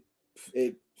it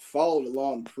followed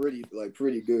along pretty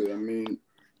good. I mean,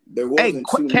 there wasn't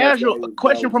too casual much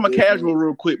question from a casual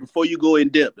real quick before you go in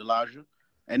depth, Elijah.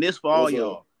 And this for all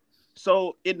y'all.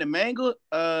 So in the manga,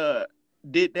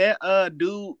 did that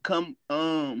dude come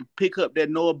pick up that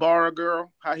Noabara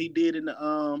girl? How he did in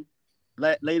the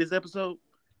latest episode?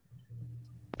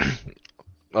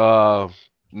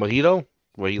 Mojito?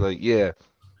 Where he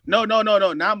No, not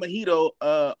Mojito.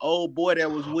 Old boy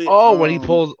that was with. When he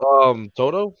pulls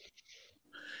Toto.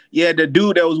 Yeah, the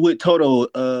dude that was with Toto,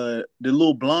 the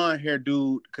little blonde hair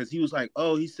dude, because he was like,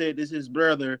 he said this is his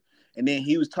brother, and then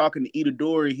he was talking to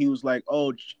Itadori. He was like,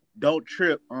 don't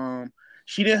trip.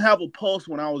 She didn't have a pulse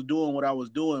when I was doing what I was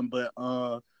doing, but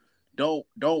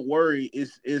don't worry.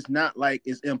 It's not like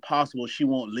it's impossible. She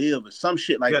won't live or some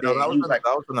shit like that. No, that was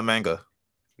in the manga.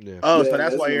 Yeah. So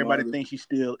that's why everybody thinks she's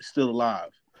still alive.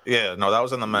 Yeah, no, that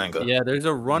was in the manga. Yeah, there's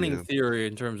a running theory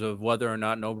in terms of whether or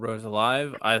not Nobara is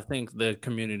alive. I think the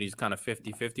community's kind of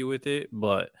 50-50 with it,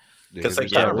 but because they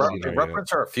reference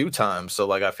her a few times, so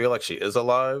like I feel like she is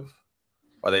alive.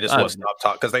 Or they just want to stop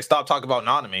talking because they stopped talking about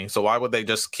Nanami. So why would they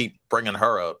just keep bringing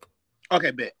her up? Okay,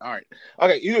 bet. All right.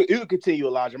 Okay, you continue,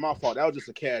 Elijah. My fault. That was just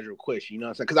a casual question. You know what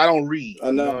I'm saying? Because I don't read.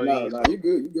 No, you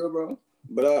good, bro.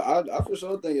 But I for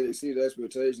sure think it exceeded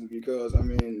expectations because I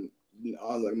mean,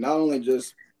 not only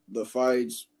just the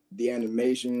fights, the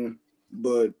animation,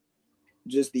 but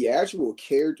just the actual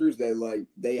characters that like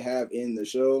they have in the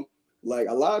show. Like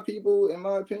a lot of people, in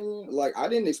my opinion, like I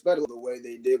didn't expect the way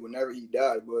they did whenever he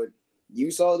died, but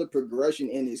you saw the progression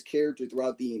in his character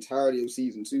throughout the entirety of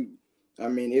season 2. I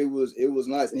mean, it was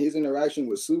nice. And his interaction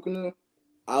with Sukuna,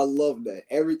 I love that.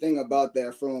 Everything about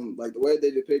that from like the way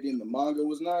they depicted in the manga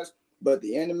was nice, but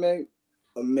the anime,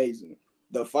 amazing.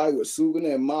 The fight with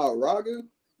Sukuna and Mahoraga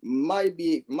might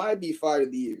be fight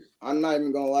of the year. I'm not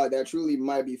even gonna lie, that truly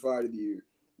might be fight of the year.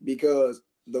 Because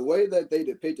the way that they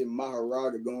depicted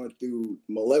Mahoraga going through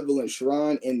Malevolent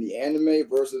Shrine in the anime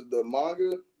versus the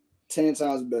manga, 10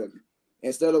 times better.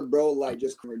 Instead of bro like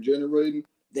just regenerating,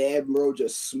 they had bro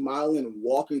just smiling,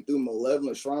 walking through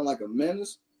Malevolent Shrine like a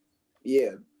menace.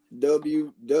 Yeah,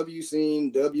 W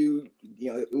scene,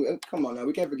 come on now,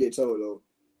 we can't forget Toto.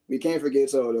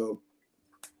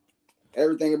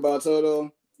 Everything about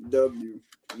Toto, W.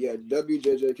 Yeah,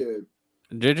 JJK.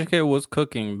 JJK was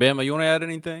cooking. Bama, you want to add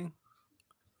anything?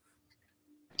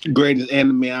 Greatest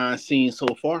anime I've seen so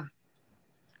far.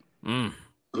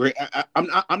 Great.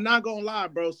 I'm not gonna lie,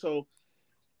 bro. So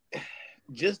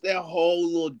just that whole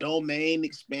little domain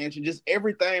expansion, just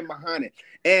everything behind it.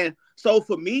 And so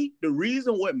for me, the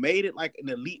reason what made it like an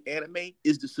elite anime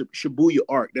is the Shibuya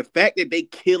arc. The fact that they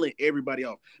killing everybody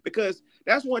off. Because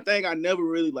that's one thing I never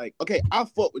really like. Okay, I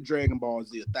fuck with Dragon Ball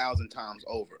Z 1,000 times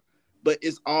over. But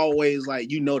it's always like,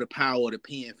 the power of the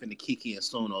pen finna kick in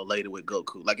sooner or later with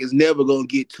Goku. Like, it's never gonna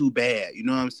get too bad. You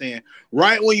know what I'm saying?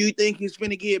 Right when you think it's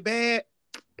finna get bad,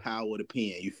 power of the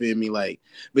pen. You feel me? Like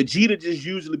Vegeta just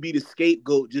usually be the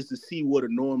scapegoat just to see what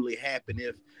would normally happen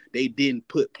if they didn't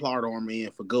put plot armor in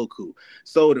for Goku.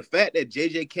 So the fact that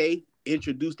JJK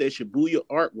introduced that Shibuya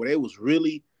arc where they was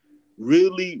really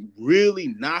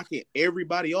knocking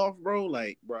everybody off, bro.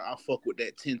 Like, bro, I fuck with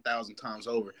that 10,000 times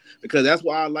over because that's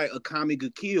why I like Akame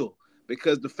ga Kill.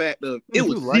 Because the fact of it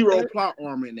was zero plot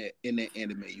armor in that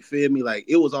anime. You feel me? Like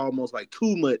it was almost like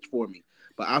too much for me.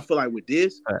 But I feel like with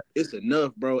this, it's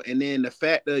enough, bro. And then the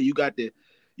fact that you got the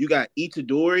you got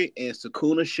Itadori and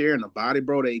Sukuna sharing a body,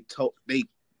 bro. They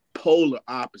polar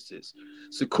opposites.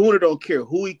 Sukuna don't care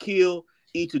who he kill.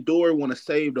 Itadori want to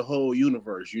save the whole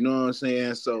universe. You know what I'm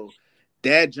saying? So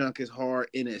that junk is hard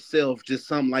in itself. Just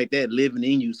something like that living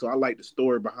in you. So I like the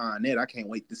story behind that. I can't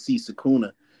wait to see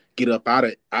Sukuna get up out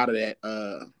of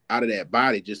that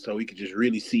body, just so we could just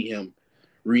really see him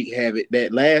wreak havoc.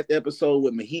 That last episode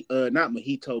with not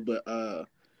Mahito, but that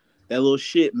little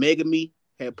shit Megami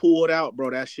had pulled out, bro.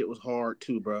 That shit was hard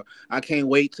too, bro. I can't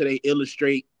wait till they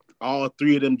illustrate all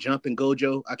three of them jumping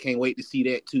Gojo. I can't wait to see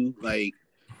that too. Like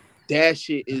that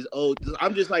shit is old.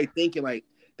 I'm just like thinking like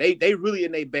they really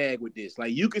in their bag with this.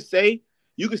 Like you could say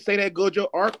that Gojo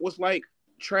arc was like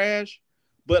trash,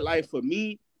 but like for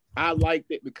me, I liked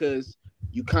it because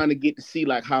you kind of get to see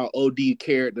like how OD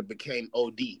character became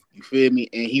OD. You feel me?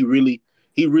 And he really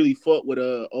fought with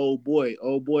old boy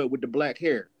with the black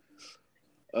hair.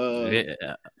 Yeah.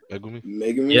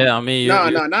 Megumi. Yeah, I mean,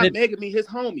 not Megami. His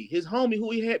homie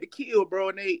who he had to kill, bro.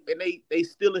 And they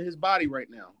stealing his body right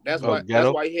now. That's why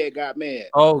he had got mad.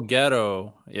 Oh,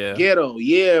 Ghetto, yeah, Ghetto,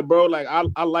 yeah, bro. Like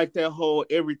I like that whole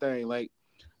everything. Like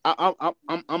I'm a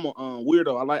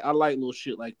weirdo. I like little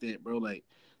shit like that, bro. Like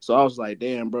so I was like,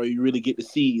 damn, bro, you really get to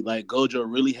see like Gojo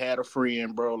really had a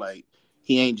friend, bro. Like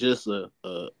he ain't just a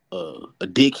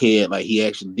dickhead. Like he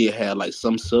actually did have like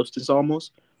some substance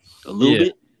almost a little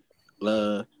bit.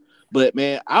 But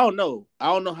man, I don't know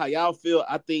how y'all feel.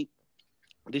 I think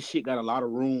this shit got a lot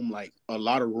of room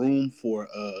for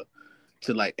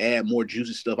to like add more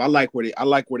juicy stuff. I like where they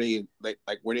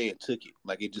took it.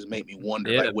 Like it just made me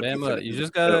wonder. Yeah, like what Bama, you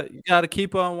just gotta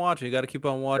keep on watching. You gotta keep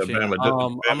on watching.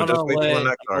 Bama, I'm gonna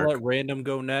Bama, let Random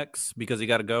go next because he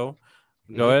gotta go.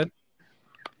 Go ahead.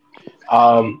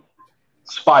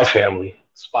 Spy Family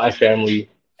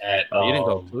at You didn't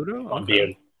go Pluto?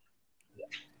 Okay.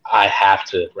 I have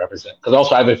to represent because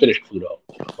also I haven't finished Pluto,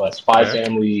 but Spy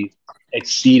Family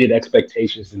exceeded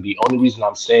expectations, and the only reason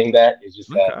I'm saying that is just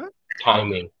that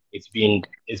timing. It's being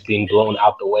blown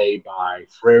out the way by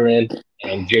Frieren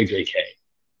and JJK.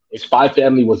 If Spy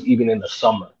Family was even in the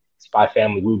summer, Spy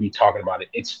Family, we would be talking about it.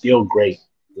 It's still great.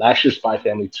 Last year, Spy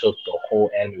Family took the whole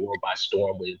anime world by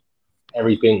storm with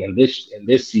everything, and this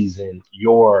season,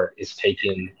 Yor is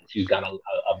taking. She's got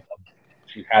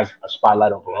she has a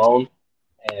spotlight of her own.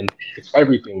 And it's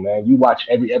everything, man. You watch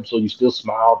every episode, you still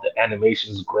smile. The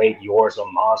animation is great. Yours a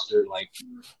monster. Like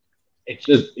it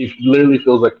literally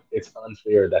feels like it's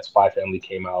unfair that Spy Family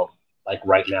came out like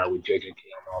right now with JJK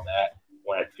and all that.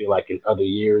 When I feel like in other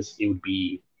years it would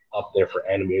be up there for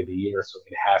anime of the year. So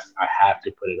I have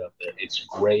to put it up there. It's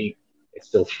great. It's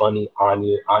still funny.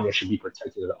 Anya should be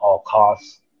protected at all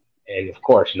costs. And of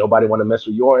course, nobody want to mess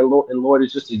with Yor, and Lord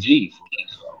is just a G for me.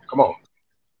 So come on.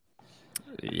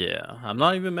 Yeah, I'm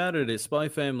not even mad at it. Spy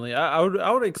Family. I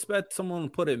would expect someone to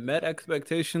put it met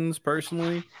expectations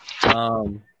personally,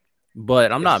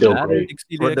 but I'm not mad at it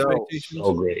exceeded expectations.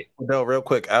 So great. No, real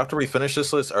quick. After we finish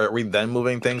this list, are we then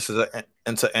moving things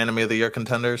into Anime of the Year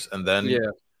contenders, and then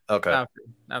okay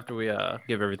after we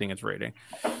give everything its rating.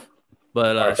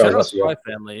 But shout out Spy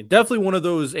Family. Definitely one of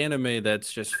those anime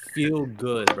that's just feel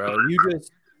good, bro.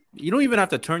 You don't even have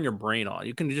to turn your brain on.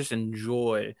 You can just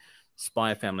enjoy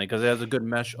Spy Family because it has a good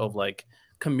mesh of like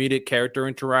comedic character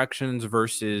interactions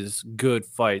versus good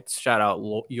fights. Shout out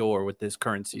Yor with this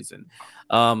current season.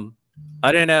 I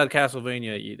didn't add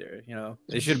Castlevania either. You know,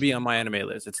 it should be on my anime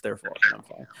list. It's their fault. I'm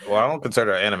fine. Well, I don't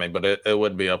consider it anime, but it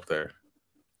would be up there.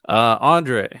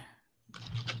 Andre.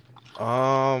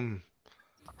 I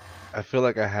feel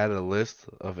like I had a list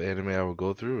of anime I would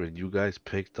go through, and you guys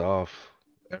picked off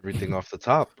everything off the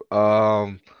top.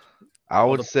 I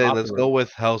would say let's go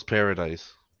with Hell's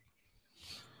Paradise.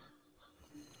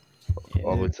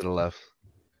 All the way to the left.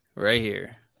 Right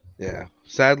here. Yeah.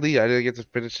 Sadly, I didn't get to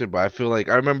finish it, but I feel like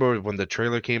I remember when the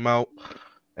trailer came out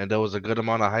and there was a good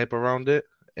amount of hype around it.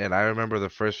 And I remember the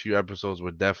first few episodes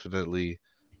were definitely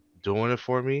doing it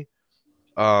for me.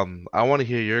 I want to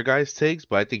hear your guys' takes,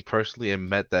 but I think personally it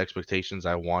met the expectations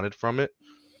I wanted from it.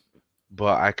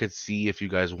 But I could see if you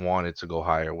guys wanted to go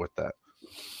higher with that.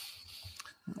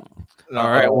 All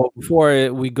right. Well,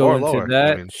 before we go into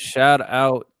that, shout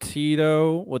out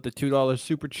Tito with the $2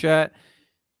 super chat.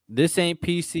 This ain't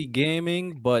PC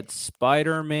gaming, but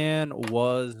Spider-Man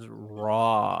was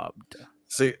robbed.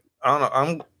 See, I don't know.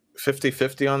 I'm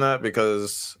 50-50 on that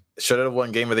because should it have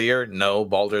won Game of the Year? No.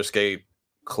 Baldur's Gate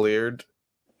cleared.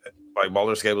 Like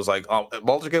Baldur's Gate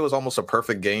was almost a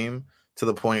perfect game to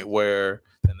the point where,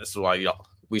 and this is why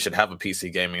we should have a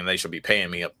PC gaming and they should be paying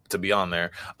me up to be on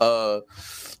there.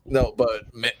 No, but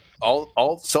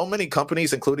so many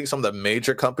companies, including some of the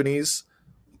major companies,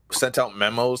 sent out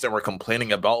memos and were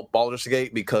complaining about Baldur's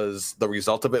Gate because the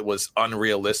result of it was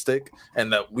unrealistic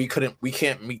and that we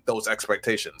can't meet those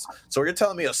expectations. So you're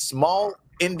telling me a small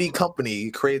indie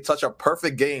company created such a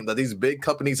perfect game that these big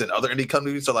companies and other indie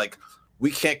companies are like, we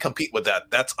can't compete with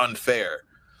that. That's unfair.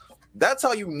 That's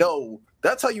how you know.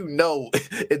 That's how you know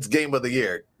it's game of the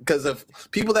year. Because if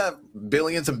people that have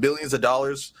billions and billions of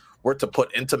dollars were to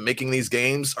put into making these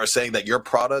games are saying that your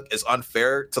product is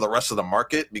unfair to the rest of the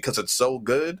market because it's so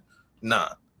good, nah.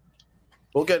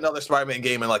 We'll get another Spider-Man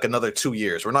game in like another 2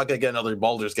 years. We're not gonna get another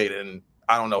Baldur's Gate in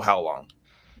I don't know how long.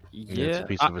 Yeah, it's a Yeah,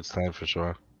 piece of its time for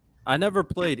sure. I never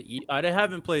played. I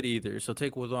haven't played either, so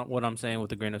take what I'm saying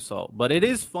with a grain of salt. But it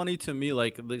is funny to me,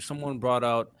 like someone brought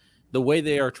out the way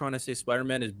they are trying to say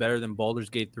Spider-Man is better than Baldur's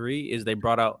Gate 3 is they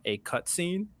brought out a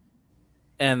cutscene,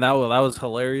 and that was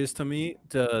hilarious to me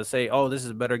to say, oh, this is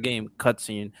a better game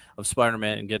cutscene of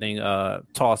Spider-Man getting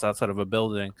tossed outside of a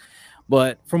building.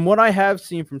 But from what I have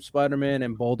seen from Spider-Man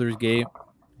and Baldur's Gate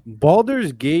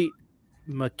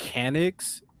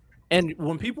mechanics, and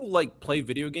when people like play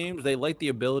video games, they like the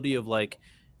ability of like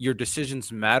your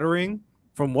decisions mattering.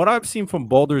 From what I've seen from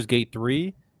Baldur's Gate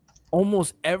 3,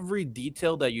 almost every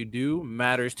detail that you do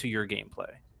matters to your gameplay.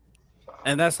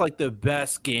 And that's like the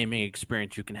best gaming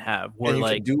experience you can have, where And you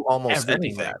can like do almost everything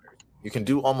anything. matters. You can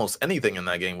do almost anything in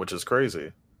that game, which is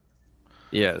crazy.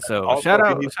 Yeah, so Also, shout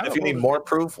if out. you need more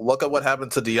proof, look at what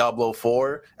happened to Diablo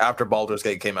 4 after Baldur's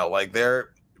Gate came out. Like their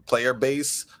player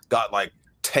base got like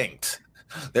tanked.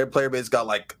 Their player base got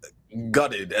like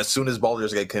gutted as soon as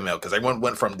Baldur's Gate came out because everyone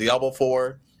went from Diablo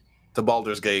 4 to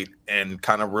Baldur's Gate and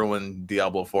kind of ruined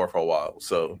Diablo 4 for a while.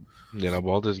 So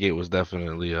Baldur's Gate was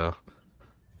definitely I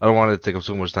don't want to take up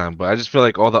too much time, but I just feel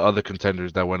like all the other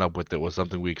contenders that went up with it was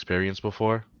something we experienced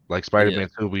before. Like Yeah, Spider-Man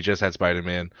 2, we just had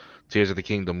Spider-Man. Tears of the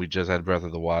Kingdom, we just had Breath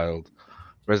of the Wild.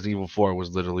 Resident Evil 4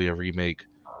 was literally a remake.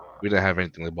 We didn't have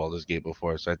anything like Baldur's Gate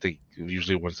before, so I think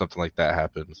usually when something like that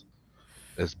happens,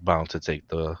 it's bound to take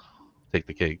the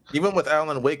cake. even with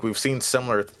Alan Wake, we've seen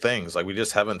similar things. Like we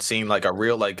just haven't seen like a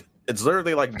real like. It's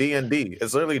literally like D&D.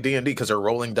 It's literally D&D because they're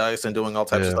rolling dice and doing all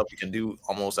types of Yeah. stuff. You can do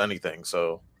almost anything.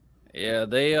 So yeah,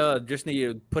 they just need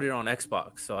to put it on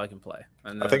Xbox so I can play.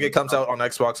 And I think then it comes out on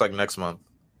Xbox like next month.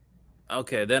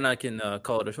 okay, then I can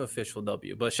call it an official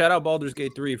W. But shout out Baldur's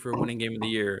Gate 3 for winning Game of the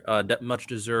Year. Much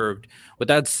deserved. With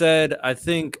that said, I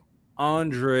think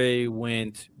Andre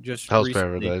went just Hell's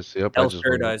recently. Paradise. Yep, I Hell's just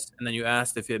won it. Paradise. And then you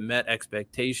asked if it met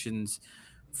expectations.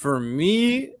 For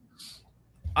me,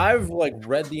 I've like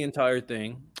read the entire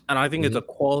thing, and I think it's a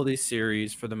quality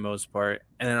series for the most part.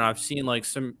 And then I've seen like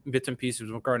some bits and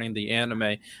pieces regarding the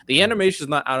anime. The animation is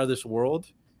not out of this world.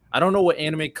 I don't know what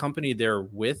anime company they're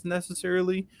with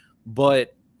necessarily,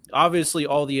 but obviously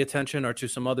all the attention are to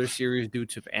some other series due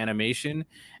to animation.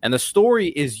 And the story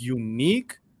is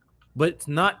unique, but it's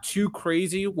not too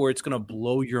crazy where it's gonna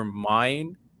blow your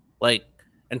mind, like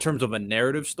in terms of a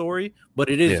narrative story. But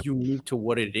it is unique to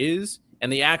what it is, and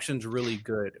the action's really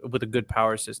good with a good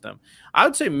power system. I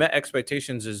would say met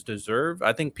expectations is deserved.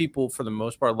 I think people for the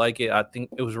most part like it. I think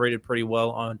it was rated pretty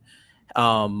well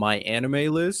on my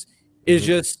anime list. It's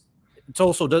just it's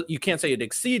also you can't say it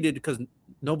exceeded because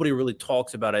nobody really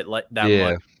talks about it like that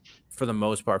much for the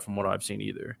most part from what I've seen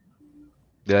either.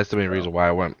 Yeah, that's the main reason why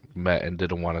I went Met and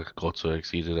didn't want to go to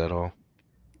Exceeded at all.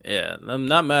 Yeah,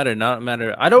 not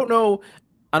matter. I don't know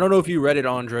if you read it,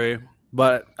 Andre,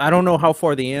 but I don't know how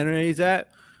far the anime is at.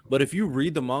 But if you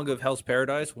read the manga of Hell's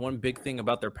Paradise, one big thing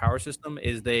about their power system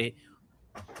is they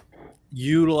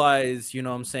utilize, you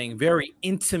know what I'm saying, very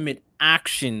intimate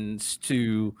actions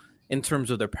in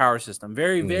terms of their power system.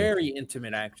 Very, very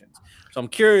intimate actions. So I'm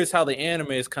curious how the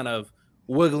anime is kind of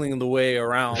wiggling the way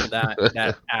around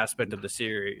that aspect of the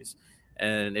series.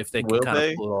 And if they can kind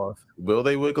of pull it off. Will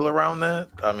they wiggle around that?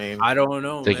 I mean, I don't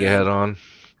know. Take your head on.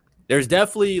 There's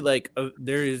definitely like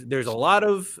there's a lot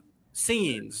of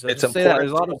scenes. It's important. important.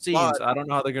 There's a lot of scenes. Plot. I don't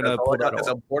know how they're gonna pull that off. It's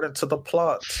important to the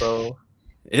plot, so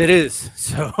it is.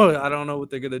 So I don't know what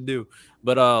they're gonna do.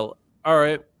 But all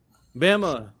right,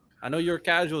 Bama. I know you're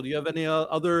casual. Do you have any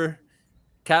other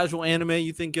casual anime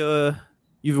you think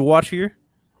you've watched here?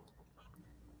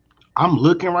 I'm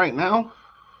looking right now.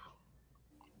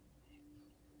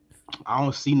 I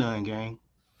don't see none, gang.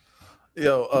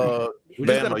 Yo,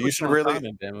 Bama, you should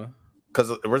really, because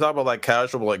we're talking about like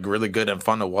casual, like really good and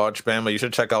fun to watch. Bama, you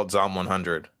should check out Zom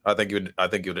 100. I think you'd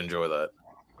enjoy that.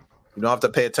 You don't have to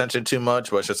pay attention too much,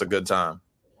 but it's just a good time.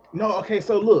 No, okay.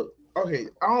 So look, okay.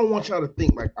 I don't want y'all to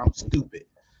think like I'm stupid.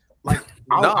 Like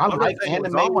I like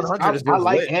animes. I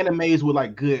like animes with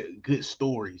like good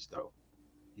stories though.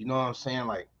 You know what I'm saying?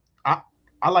 Like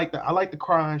I like the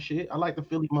crying shit. I like the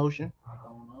feel emotion. I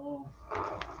don't know.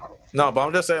 No, but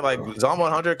I'm just saying, like Zom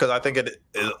 100, because I think it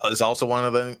is also one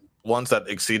of the ones that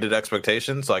exceeded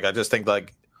expectations. Like, I just think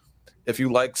like if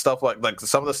you like stuff like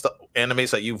some of the stuff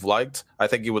animes that you've liked, I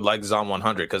think you would like Zom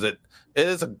 100 because it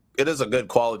is a good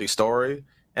quality story,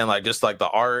 and like just like the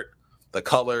art, the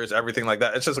colors, everything like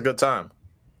that. It's just a good time.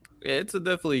 Yeah, it's a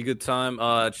definitely a good time.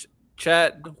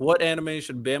 Chat, what anime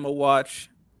should Bama watch?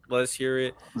 Let's hear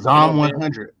it. Zom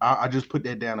 100. I just put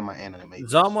that down in my anime.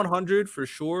 Zom 100 for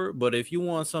sure. But if you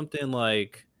want something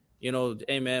like,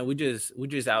 hey man, we just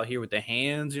out here with the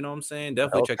hands. You know what I'm saying?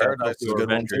 Definitely check out Paradise is a Tokyo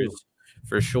good one too. Adventures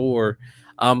for sure.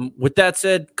 With that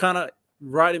said, kind of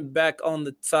riding back on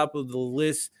the top of the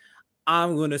list,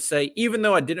 I'm gonna say, even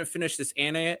though I didn't finish this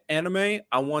anime,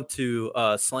 I want to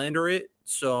slander it.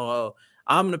 So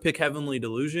I'm gonna pick Heavenly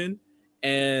Delusion.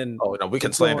 And oh no, we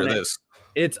can slander this.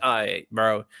 It's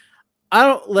bro. I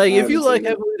don't like if you like it.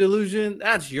 Heavenly Delusion,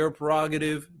 that's your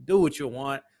prerogative. Do what you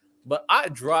want. But I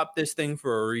dropped this thing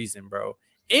for a reason, bro.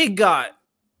 It got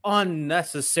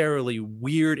unnecessarily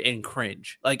weird and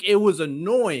cringe. Like, it was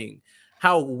annoying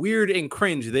how weird and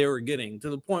cringe they were getting, to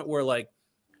the point where, like,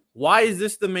 why is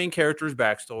this the main character's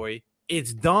backstory?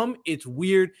 It's dumb. It's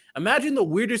weird. Imagine the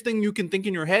weirdest thing you can think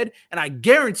in your head, and I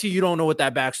guarantee you don't know what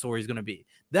that backstory is going to be.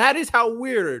 That is how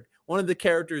weird one of the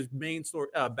character's main story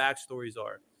backstories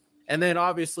are. And then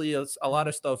obviously it's a lot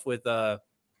of stuff with a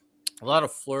lot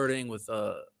of flirting with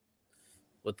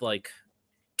like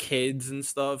kids and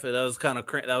stuff. And that was kind of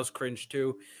that was cringe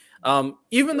too.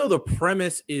 Even though the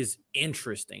premise is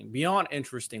interesting, beyond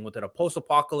interesting, within a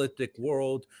post-apocalyptic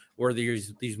world where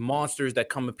there's these monsters that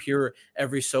come appear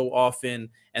every so often,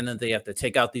 and then they have to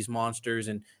take out these monsters,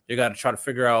 and they got to try to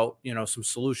figure out, some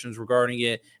solutions regarding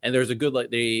it. And there's a good,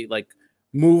 like, they like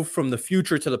move from the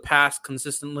future to the past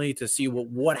consistently to see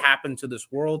what happened to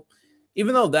this world.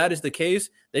 Even though that is the case,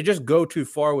 they just go too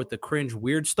far with the cringe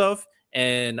weird stuff.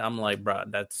 And I'm like, bro,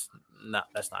 that's not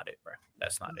it, bro.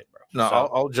 That's not it, bro. No, so,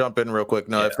 I'll jump in real quick.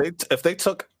 No, yeah. if they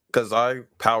took, because I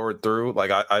powered through,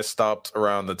 like I stopped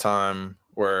around the time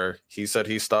where he said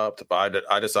he stopped, but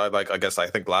I decided, like, I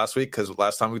think last week, because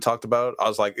last time we talked about it, I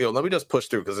was like, let me just push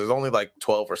through, because there's only like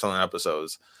 12 or something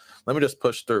episodes. Let me just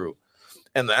push through.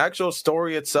 And the actual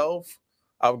story itself,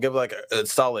 I would give like a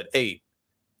solid 8.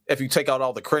 If you take out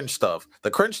all the cringe stuff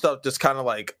just kind of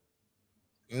like,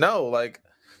 no, like,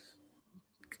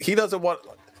 he doesn't want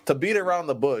to beat around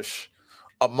the bush.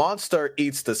 A monster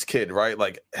eats this kid, right?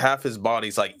 Like, half his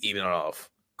body's like eaten off.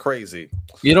 Crazy.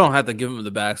 You don't have to give him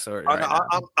the backstory.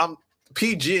 I'm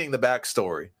PGing the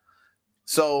backstory.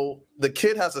 So the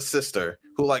kid has a sister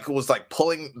who was like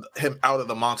pulling him out of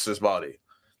the monster's body.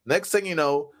 Next thing you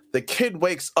know, the kid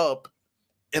wakes up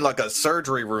in like a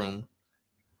surgery room.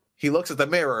 He looks at the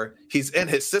mirror. He's in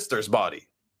his sister's body.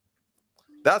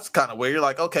 That's kind of weird. You're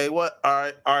like, okay, what?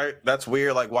 All right. That's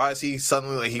weird. Like, why is he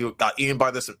suddenly, he got eaten by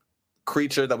this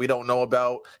creature that we don't know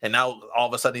about, and now all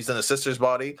of a sudden he's in his sister's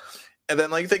body? And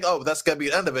then, like, you think, oh, that's gonna be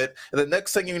the end of it. And the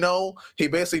next thing you know, he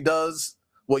basically does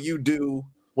what you do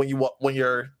when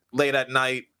you're late at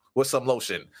night with some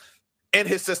lotion in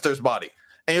his sister's body,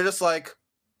 and you're just like,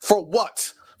 for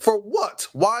what? For what?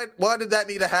 Why did that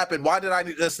need to happen? Why did I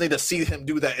just need to see him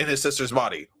do that in his sister's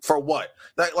body? For what?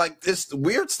 That, like, this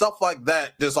weird stuff like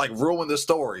that just like ruin the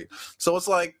story. So it's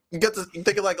like you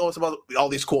thinking like, oh, it's about all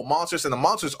these cool monsters, and the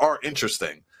monsters are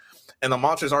interesting, and the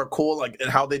monsters are cool, like, and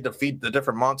how they defeat the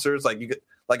different monsters. Like, you get,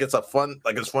 like, it's fun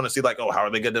to see, like, oh, how are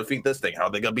they gonna defeat this thing? How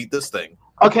are they gonna beat this thing?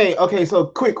 Okay. So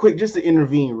quick, just to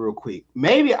intervene real quick.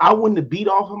 Maybe I wouldn't have beat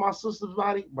off of my sister's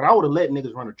body, but I would have let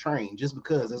niggas run a train just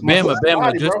because.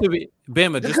 Bama, just to be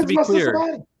clear.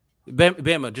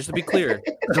 Bama, just to be clear,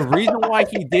 the reason why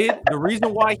he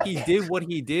did what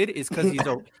he did is because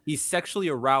he's sexually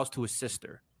aroused to his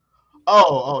sister.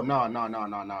 Oh,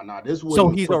 no. This so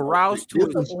he's aroused to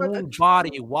his own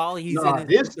body while he's in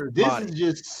his sister's body. This is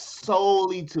just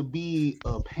solely to be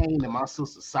a pain in my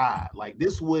sister's side. Like,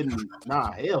 this wouldn't.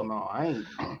 Nah, hell no, I ain't.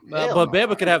 But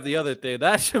Bama could have the other thing.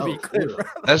 That should be clear.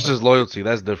 That's just loyalty.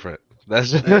 That's different. That's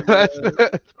just, yeah.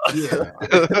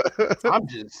 I'm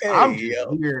just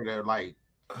here to, like,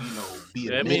 be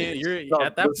a you're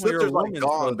at that point. You're like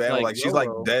gone, man. Like, she's like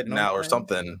dead now or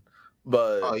something.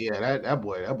 But oh yeah, that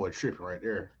boy tripping right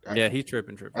there. He's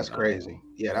tripping. That's crazy.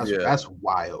 Yeah, that's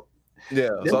wild. Yeah,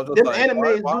 them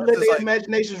animes do let their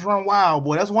imaginations run wild,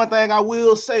 boy. That's one thing I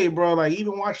will say, bro. Like,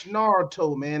 even watching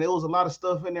Naruto, man, there was a lot of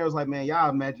stuff in there. It was like, man,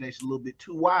 y'all imagination a little bit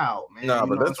too wild, man. No,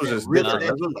 but this was just different.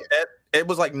 It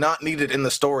was like not needed in the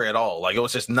story at all. Like, it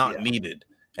was just not needed.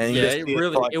 And it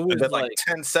was like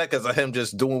 10 seconds of him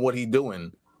just doing what he's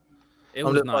doing. It I'm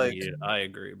was just not like, needed. I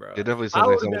agree, bro. It definitely I sounds like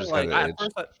would have someone been just had like, an at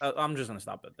itch. first, I'm just gonna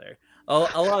stop it there.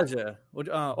 Elijah,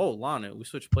 Lana, we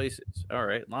switched places. All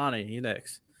right, Lana, you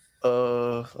next.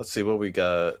 let's see what we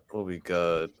got. What we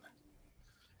got?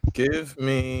 Give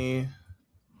me.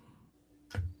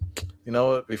 You know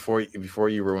what? Before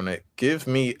you ruin it, give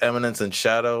me Eminence and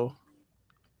Shadow.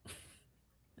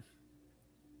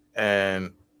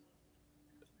 And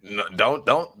no, don't.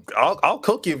 I'll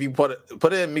cook you if you put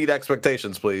it in meet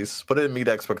expectations, please. Put it in meet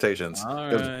expectations.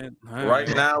 All 'Cause right.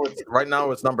 Right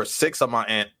now it's number 6 on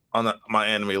my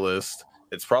anime list.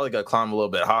 It's probably gonna climb a little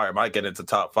bit higher. It might get into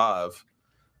top 5.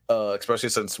 Especially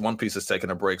since One Piece is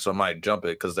taking a break, so I might jump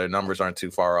it because their numbers aren't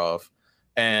too far off.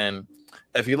 And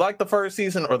if you like the first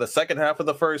season or the second half of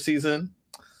the first season,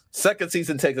 second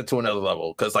season takes it to another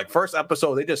level. Because like first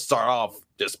episode, they just start off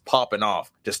just popping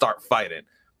off, just start fighting.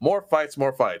 More fights,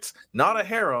 more fights. Not a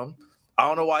harem. I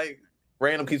don't know why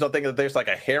random keeps on thinking that there's like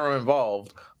a harem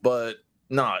involved, but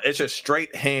no, it's just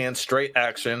straight hands, straight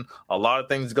action. A lot of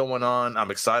things going on.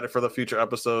 I'm excited for the future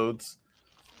episodes.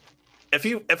 If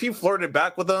you flirted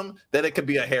back with them, then it could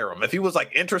be a harem. If he was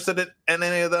like interested in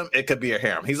any of them, it could be a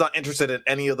harem. He's not interested in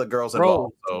any of the girls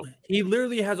involved. So He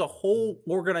literally has a whole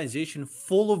organization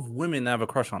full of women that have a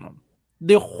crush on him.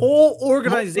 The whole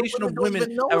organization of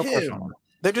women have a crush on him.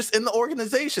 They're just in the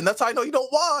organization. That's how I know you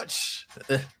don't watch.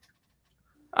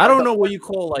 I don't know what you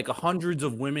call like hundreds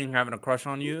of women having a crush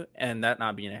on you and that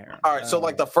not being a harem. All right, so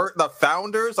like the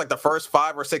founders, like the first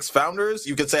 5 or 6 founders,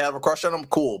 you could say I have a crush on them,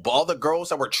 cool. But all the girls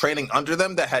that were training under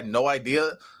them that had no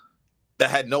idea, that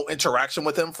had no interaction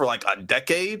with him for like a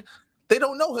decade, they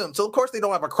don't know him. So of course they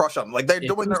don't have a crush on him. Like they're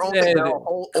doing their own thing, their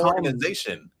whole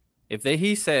organization. If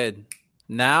he said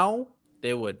now,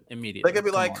 they would immediately. They could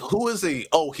be like, who is he?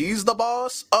 Oh, he's the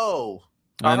boss? Oh.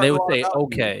 And they would say,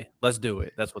 okay, let's do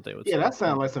it. That's what they would say. Yeah, that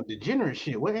sounds like some degenerate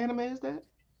shit. What anime is that?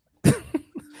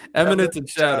 Eminence and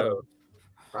Shadow.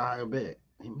 I bet.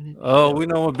 Oh, we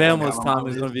know what Bama's time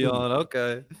is going to be on.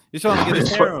 Okay. You're trying to get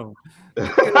his harem.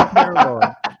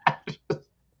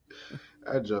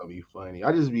 That joke be funny.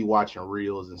 I just be watching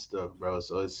reels and stuff, bro.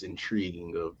 So it's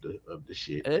intriguing of the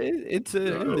shit. It's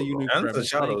a unique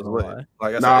premise.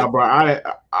 Nah, bro.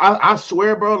 I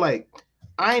swear, bro. Like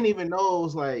I ain't even know it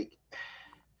was like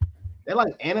that,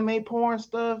 like anime porn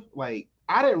stuff. Like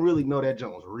I didn't really know that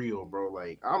junk was real, bro.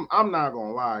 Like I'm not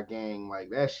gonna lie, gang. Like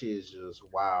that shit is just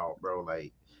wild, bro.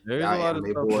 Like there's a lot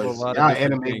of stuff, y'all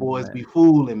anime boys be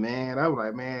fooling, man. I was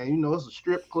like, man, you know, it's a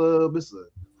strip club. It's a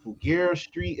Fulgara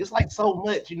Street. It's like so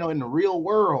much, you know, in the real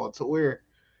world to where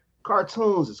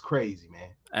cartoons is crazy, man.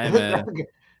 Hey, man.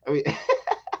 I mean,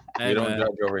 we don't judge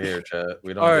over here, Chad.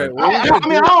 We don't. All right, I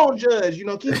mean, I don't judge. You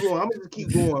know, keep going. I'm gonna just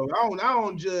keep going. I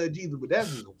don't judge either, but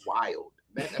that's just wild.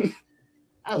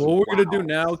 What we're gonna do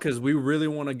now, because we really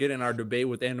want to get in our debate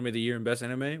with Anime of the Year and Best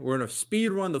Anime, we're gonna speed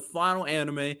run the final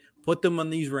anime, put them on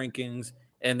these rankings,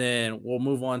 and then we'll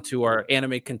move on to our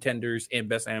anime contenders and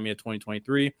Best Anime of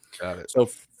 2023. Got it. So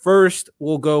first,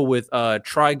 we'll go with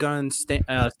Trigun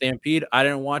Stampede. I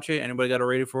didn't watch it. Anybody got a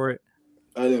rating for it?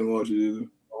 I didn't watch it either.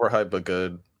 Overhyped but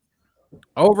good.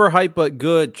 Overhyped but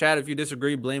good. Chad, if you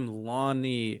disagree, blame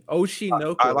Lonnie.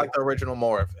 Oshinoko. I like the original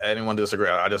more. If anyone disagree,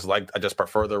 I just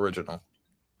prefer the original.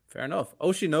 Fair enough.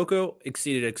 Oshinoko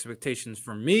exceeded expectations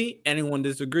for me. Anyone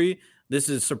disagree? This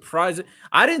is surprising.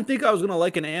 I didn't think I was gonna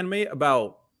like an anime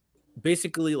about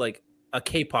basically like a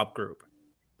K-pop group,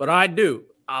 but I do.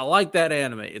 I like that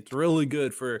anime. It's really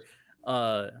good for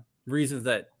reasons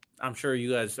that I'm sure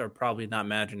you guys are probably not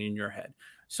imagining in your head.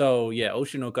 So yeah,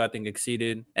 Oshinoko I think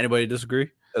exceeded. Anybody disagree?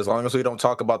 As long as we don't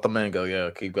talk about the manga, yeah,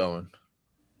 keep going.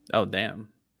 Oh damn,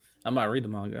 I might read the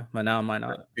manga, but now I might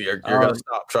not. You're gonna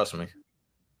stop. Trust me.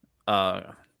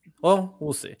 Well,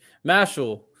 we'll see.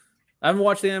 Mashal, I haven't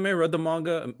watched the anime, read the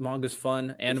manga. Manga's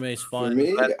fun. Anime is fun. For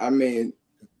me, I mean,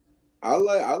 I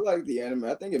like the anime.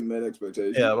 I think it met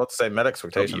expectations. Yeah, I was about to say met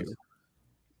expectations.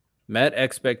 Met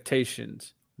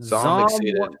expectations. Zom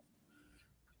exceeded.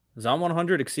 Zom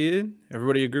 100 exceeded.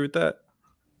 Everybody agree with that?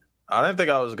 I didn't think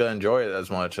I was gonna enjoy it as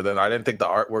much, and then I didn't think the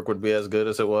artwork would be as good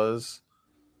as it was.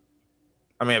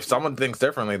 I mean, if someone thinks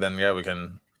differently, then yeah, we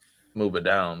can move it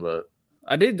down. But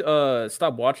I did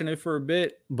stop watching it for a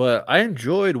bit, but I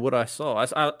enjoyed what I saw.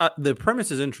 The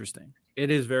premise is interesting. It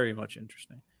is very much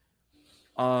interesting.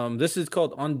 This is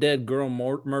called Undead Girl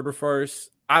Murder Farce.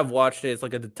 I've watched it. It's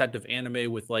like a detective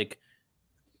anime with like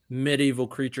medieval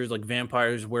creatures like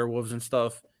vampires, werewolves, and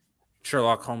stuff.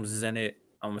 Sherlock Holmes is in it.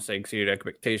 I'm gonna say exceeded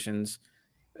expectations.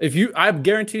 I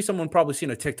guarantee someone probably seen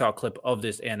a TikTok clip of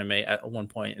this anime at one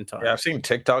point in time. Yeah, I've seen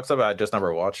TikToks of it. I just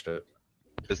never watched it.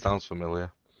 It sounds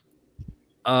familiar.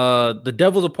 The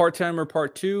Devil's a Part-Timer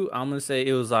Part 2. I'm gonna say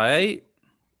it was alright.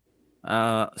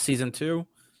 Season 2.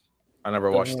 I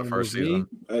never watched the first season.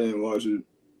 I didn't watch it.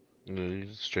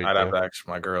 Straight I'd have there. to ask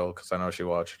my girl because I know she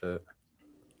watched it.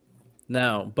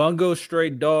 Now, Bungo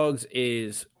Stray Dogs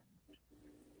is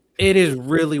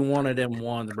really one of them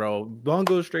ones, bro.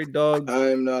 Bungo Stray Dogs.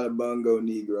 I am not a Bungo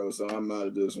Negro, so I'm out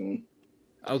of this one.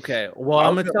 Okay, well,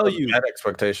 I'm gonna tell you. Had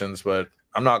expectations, but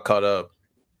I'm not caught up.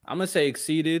 I'm gonna say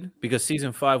exceeded because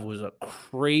season 5 was a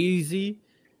crazy.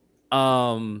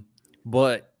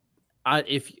 But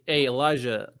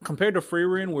Elijah, compared to Free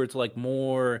Reign, where it's like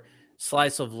more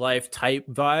slice of life type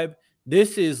vibe,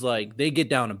 this is like they get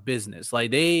down to business.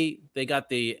 Like they got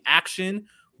the action,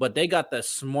 but they got the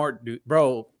smart dude,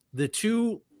 bro. The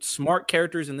two smart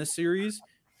characters in this series,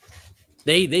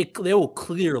 they will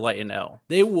clear Light and L.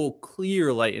 They will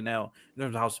clear Light and L in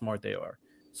terms of how smart they are.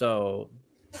 So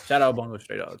shout out Bungo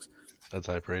Stray Dogs. That's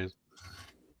high praise.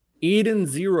 Eden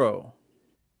Zero.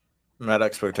 Met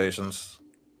expectations.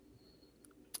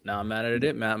 Now I'm mad at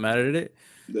it. Mad at it.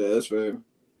 Yeah, that's fair.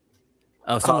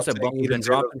 Oh, someone said Bungo been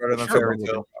dropping. Better than Sure, Fairy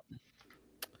Bungo Tail. been dropping.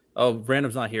 Oh,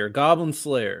 random's not here. Goblin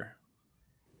Slayer.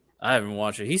 I haven't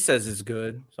watched it. He says it's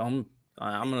good, so I'm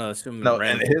gonna assume. No,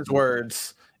 in his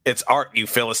words, it's art, you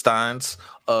Philistines.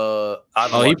 He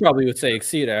probably would say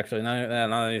exceed. Actually, now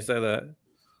that you say that.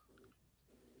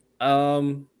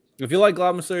 If you like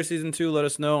Goblin Slayer season 2, let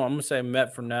us know. I'm gonna say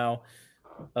Met from now.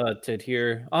 To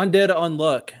here, Undead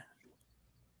Unluck.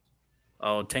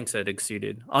 Oh, Tank said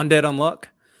exceeded. Undead Unluck.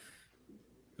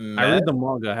 I read the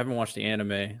manga. I haven't watched the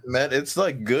anime. Man, it's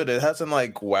like good. It hasn't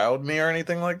like wowed me or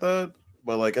anything like that,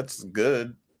 but like it's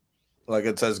good. Like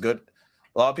it says good.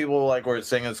 A lot of people like were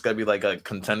saying it's gonna be like a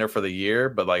contender for the year,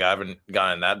 but like I haven't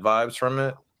gotten that vibes from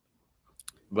it.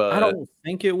 But I don't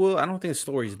think it will. I don't think the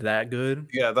story's that good.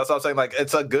 Yeah, that's what I'm saying. Like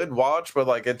it's a good watch, but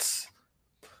like it's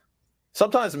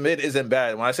sometimes mid isn't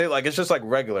bad. When I say like it's just like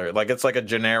regular, like it's like a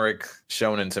generic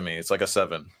shonen to me. It's like a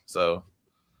 7. So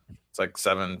it's like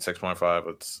 7,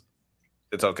 6.5.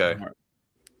 It's okay.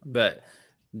 But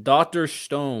Dr.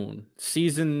 Stone,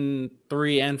 season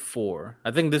 3 and 4.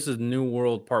 I think this is New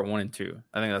World Part 1 and 2.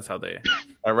 I think that's how they.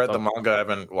 I read the manga. I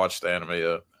haven't watched the anime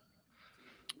yet.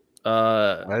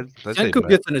 Senku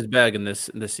gets in his bag in this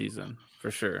season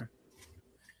for sure.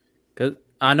 Cause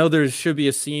I know there should be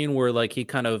a scene where like he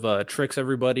kind of tricks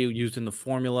everybody using the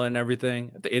formula and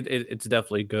everything. It's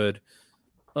definitely good.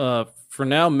 For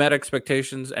now, met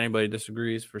expectations. Anybody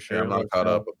disagrees for sure? Yeah, I'm not caught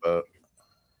up with that.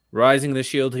 Rising the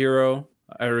Shield Hero.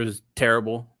 It was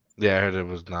terrible. Yeah, I heard it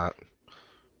was not.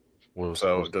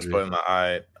 So just put in the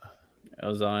eye. It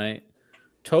was alright.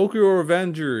 Tokyo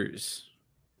Revengers.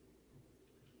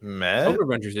 Met? Tokyo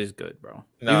Revengers is good, bro.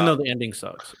 Nah. Even though the ending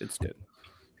sucks, it's good.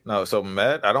 No, so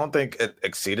Met, I don't think it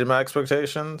exceeded my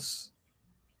expectations.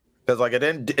 Because like it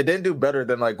didn't do better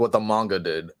than like what the manga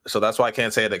did. So that's why I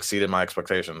can't say it exceeded my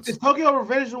expectations. Is Tokyo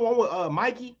Revenge the one with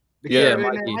Mikey? Yeah,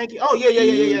 Mikey. Oh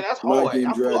yeah. That's hard. Mikey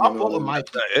I full with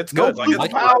Mikey. It's good. No Like, people's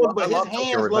it's powers, but I his love hands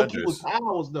Tokyo low Revengers. people's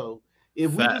powers though.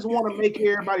 If we just want to make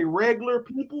everybody regular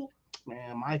people,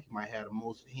 man, Mikey might have the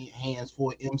most hands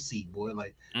for MC boy.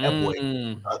 Like that boy,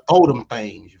 throw them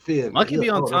things. You feel me? Mikey be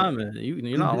on timing.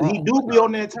 You're not wrong. He do be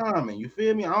on that timing. You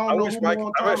feel me? I wish Mikey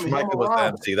was the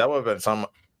MC. That would have been some.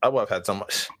 I would have had so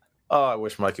much. Oh, I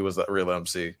wish Mikey was that real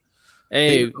MC.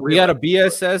 Hey, we got a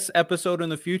BSS episode in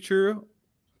the future.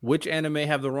 Which anime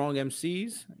have the wrong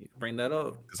MCs? You can bring that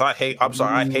up. Because I hate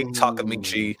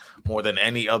Takamichi more than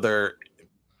any other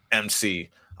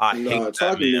MC. I hate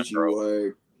that man,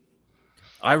 bro.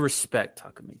 I respect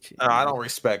Takamichi. I don't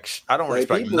respect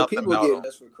nothing people about get him.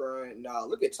 this for crying. Nah,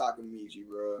 look at Takamichi,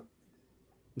 bro.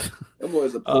 That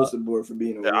boy's a poster boy for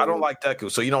being a I don't like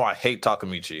Deku, so you know I hate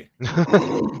Takamichi.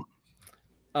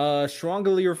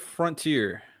 Strongly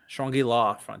Frontier. Strongy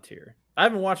Law Frontier. I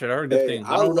haven't watched it. I heard good things.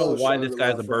 I don't know why this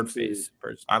guy's a bird face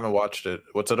person. I haven't watched it.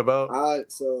 What's it about?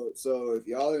 So if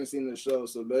y'all haven't seen the show,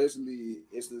 so basically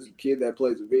it's this kid that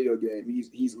plays a video game.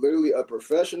 He's literally a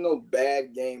professional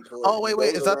bad game player. Oh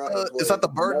wait, is that the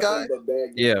bird guy?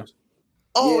 Yeah.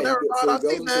 Oh, yeah, never mind. I've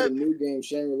seen that. The new game,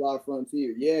 Shangri-La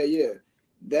Frontier. Yeah.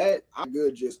 That I'm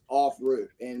good just off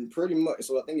rip. And pretty much,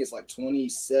 so I think it's like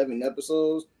 27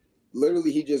 episodes.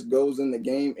 Literally, he just goes in the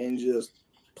game and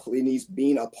he's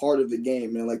being a part of the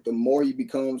game. And like the more he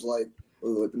becomes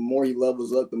the more he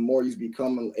levels up, the more he's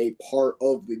becoming a part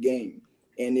of the game.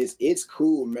 And it's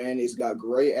cool, man. It's got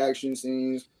great action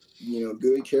scenes,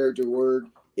 good character work.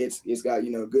 It's got,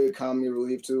 good comedy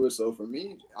relief to it. So for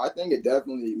me, I think it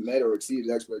definitely met or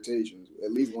exceeded expectations,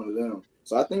 at least one of them.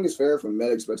 So I think it's fair for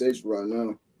met expectations right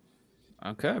now.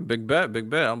 Okay, big bet, big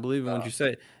bet. I'm believing what you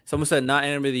say. Someone said not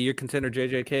anime of the year contender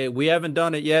JJK. We haven't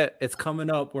done it yet. It's coming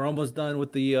up. We're almost done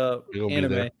with the You're gonna be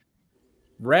anime. there.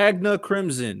 Ragna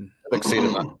Crimson.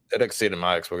 It exceeded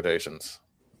my expectations.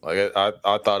 Like I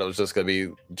thought it was just gonna be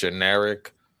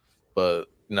generic, but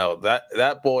no,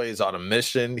 that boy is on a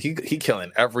mission. He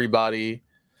killing everybody.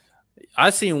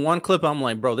 I seen one clip. I'm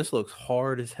like, bro, this looks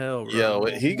hard as hell, bro. Yo,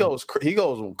 he goes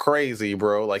crazy,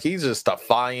 bro. Like he's just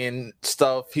defying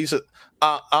stuff. He's just,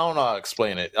 I don't know how to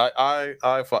explain it.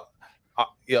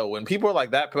 Yo, when people are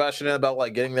like that passionate about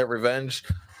like getting their revenge,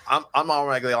 I'm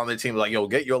automatically on their team. Like, yo,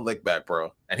 get your lick back,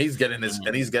 bro. And he's getting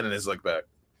his lick back.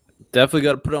 Definitely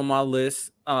got to put on my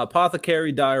list.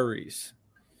 Apothecary Diaries.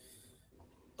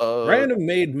 Random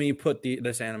made me put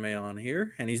this anime on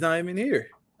here, and he's not even here.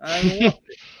 I haven't watched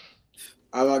it.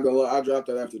 I'm not gonna lie, I dropped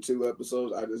that after 2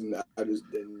 episodes. I just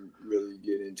didn't really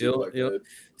get into it like that.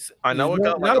 I know it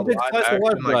got like a live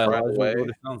action like right away. What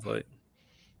it sounds like.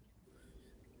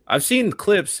 I've seen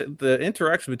clips. The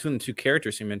interaction between the two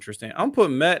characters seem interesting. I'm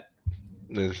putting Met.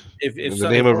 If the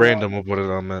name of random, we'll put it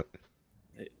on Met.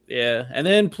 Yeah, and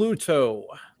then Pluto.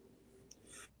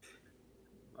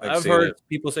 I've heard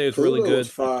people say it's really good.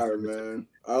 Fire, man.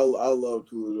 I love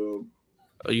Pluto.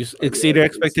 You exceeded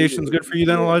expectations. Good for you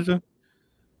then, Elijah?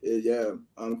 Yeah,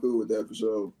 I'm cool with that for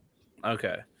sure.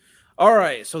 Okay. All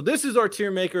right. So this is our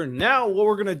tier maker. Now what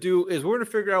we're going to do is we're going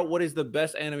to figure out what is the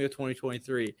best anime of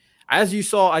 2023. As you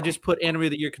saw, I just put anime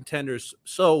of the year contenders.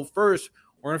 So first,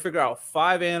 we're going to figure out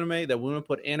 5 anime that we're going to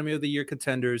put anime of the year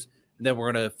contenders. And then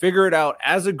we're going to figure it out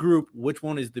as a group which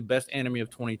one is the best anime of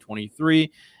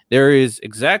 2023. There is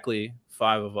exactly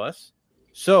 5 of us.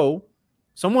 So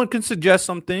someone can suggest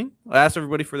something. I'll ask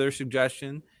everybody for their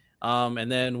suggestion.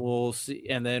 And then we'll see,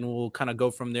 and then we'll kind of go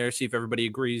from there, see if everybody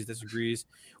agrees, disagrees.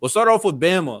 We'll start off with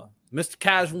Bama, Mr.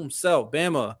 Casual himself.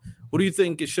 Bama, what do you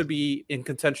think it should be in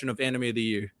contention of anime of the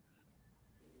year?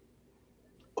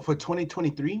 For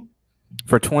 2023?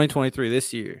 For 2023,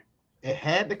 this year. It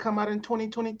had to come out in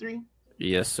 2023?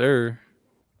 Yes, sir.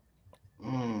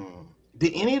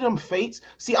 Did any of them fates?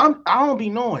 See, I don't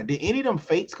be knowing. Did any of them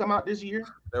fates come out this year?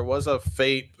 There was a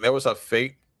fake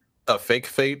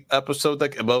Fate episode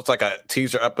that it was like a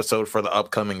teaser episode for the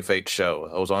upcoming Fate show.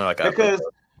 It was only like because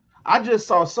I just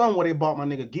saw some where they bought my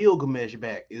nigga Gilgamesh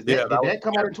back. Did that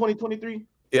come out in 2023?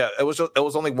 Yeah, it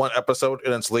was only one episode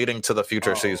and it's leading to the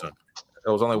future season. It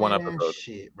was only one episode.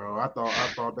 Shit, bro. I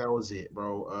thought that was it,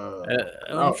 bro.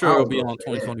 I'm sure it'll be on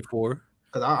 2024.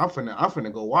 Cause I'm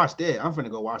finna go watch that. I'm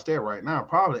finna go watch that right now.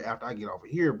 Probably after I get off of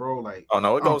here, bro. Like, oh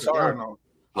no, it goes hard.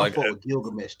 Like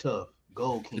Gilgamesh tough.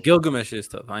 Gold King. Gilgamesh is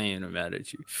tough. I ain't mad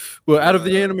at you. Well, out of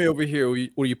the anime over here,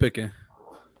 what are you picking?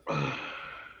 Oh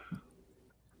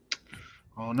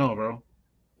no, bro.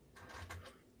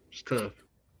 It's tough.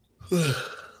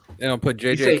 They don't put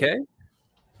JJK.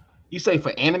 You say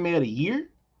for anime of the year?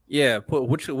 Yeah, put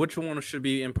which one should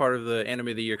be in part of the anime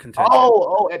of the year contention?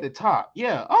 Oh, at the top.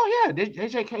 Yeah. Oh yeah,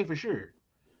 JJK for sure.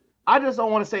 I just don't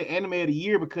want to say anime of the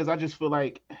year because I just feel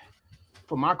like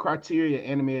for my criteria,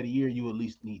 anime of the year, you at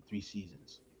least need 3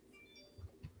 seasons.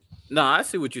 No, I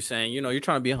see what you're saying. You know, you're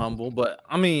trying to be humble, but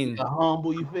I mean,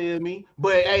 humble. You feel me?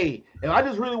 But hey, if I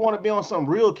just really want to be on some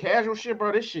real casual shit,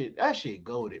 bro, that shit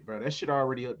goated, bro. That shit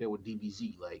already up there with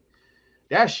DBZ. Like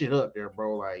that shit up there,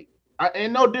 bro. Like,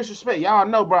 and no disrespect, y'all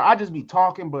know, bro. I just be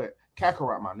talking, but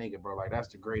Kakarot, my nigga, bro. Like that's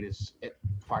the greatest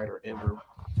fighter ever.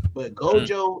 But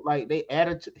Gojo, like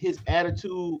his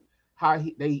attitude, how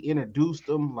they introduced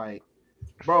him, like.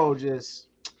 Bro, he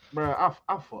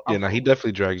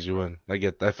definitely drags you in. I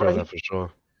get that for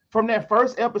sure. From that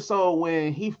first episode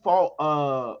when he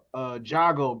fought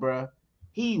Jago, bro,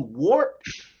 he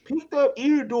picked up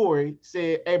Iridori,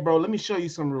 said, "Hey, bro, let me show you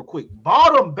something real quick."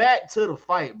 Brought him back to the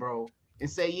fight, bro, and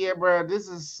say, "Yeah, bro, this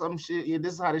is some shit. Yeah,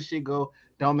 this is how this shit go.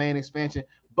 Domain expansion."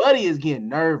 Buddy is getting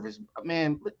nervous,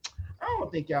 man. I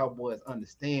don't think y'all boys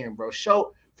understand, bro.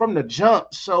 From the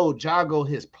jump, showed Jago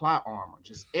his plot armor,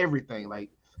 just everything. Like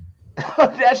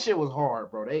that shit was hard,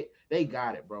 bro. They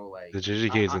got it, bro. Like the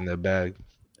JJK's in their bag.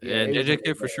 Yeah,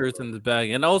 JJK for sure is in the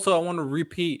bag. And also, I want to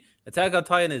repeat: Attack on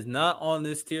Titan is not on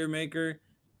this tier maker.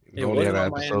 It wasn't on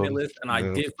my anime list, and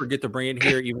I did forget to bring it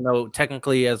here, even though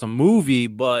technically as a movie,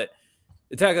 but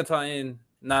Attack on Titan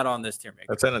not on this tier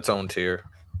maker. It's in its own tier.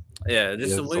 Yeah, we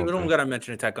don't gotta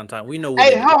mention Attack on Titan. We know.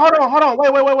 Hey, hold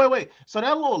on, wait. So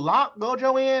that little lock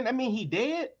Gojo in, I mean, he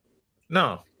dead?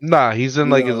 No, nah, he's in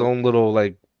like his own little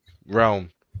like realm,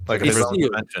 like his own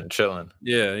dimension, chilling.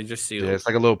 Yeah, he just sealed. Yeah, it's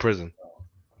like a little prison.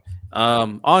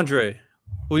 Andre,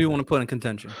 who you want to put in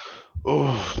contention?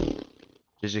 Oh,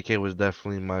 JJK was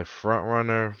definitely my front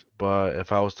runner, but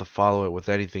if I was to follow it with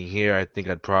anything here, I think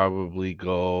I'd probably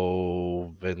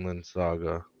go Vinland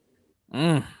Saga.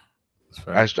 Mm.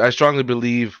 That's fair. I strongly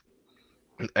believe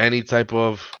any type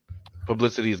of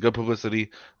publicity is good publicity.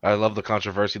 I love the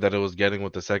controversy that it was getting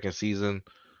with the second season.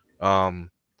 Um,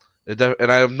 and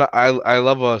I'm not. I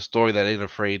love a story that ain't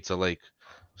afraid to like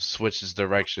switch its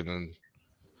direction and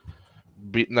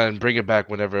bring it back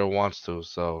whenever it wants to.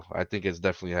 So I think it's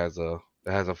definitely has a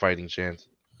fighting chance.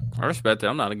 I respect it.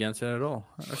 I'm not against it at all.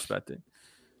 I respect it.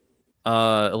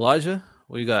 Elijah,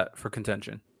 what you got for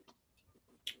contention?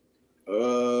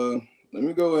 Let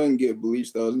me go ahead and get Bleach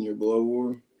Thousand Year Blood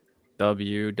War.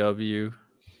 W. Because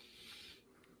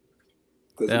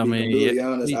to be completely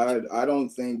honest, I don't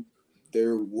think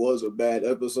there was a bad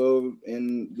episode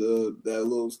in that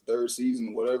little third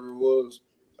season, whatever it was.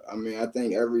 I mean, I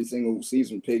think every single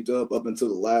season picked up until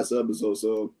the last episode.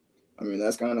 So, I mean,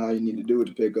 that's kind of how you need to do it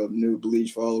to pick up new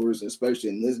Bleach followers, especially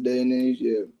in this day and age.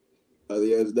 Yeah,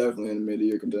 it's definitely in the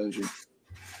mid-year contention.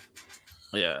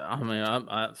 Yeah, I mean,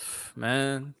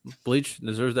 man, Bleach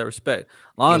deserves that respect.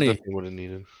 Lonnie, would have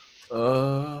needed. Do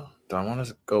I want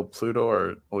to go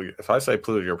Pluto or if I say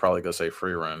Pluto, you're probably gonna say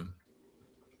Free Run.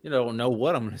 You don't know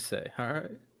what I'm gonna say. All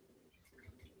right.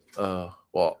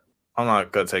 Well, I'm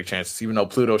not gonna take chances. Even though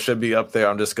Pluto should be up there,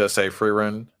 I'm just gonna say Free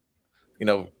Run. You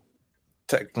know,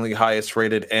 technically highest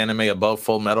rated anime above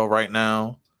Full Metal right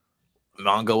now.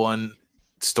 Manga one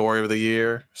story of the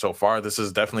year so far. This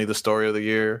is definitely the story of the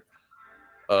year.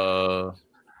 Yeah,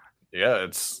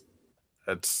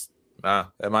 it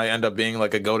might end up being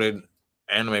like a goated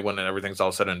anime when everything's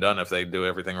all said and done if they do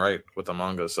everything right with the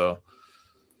manga. So,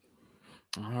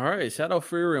 all right, shout out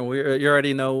Freerin. You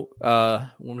already know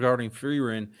regarding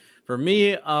Freerin. For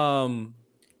me,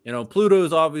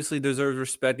 Pluto's obviously deserves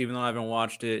respect, even though I haven't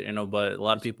watched it. But a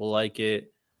lot of people like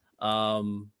it. A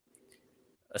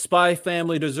Spy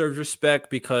Family deserves respect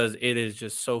because it is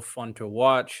just so fun to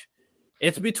watch.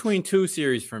 It's between two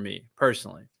series for me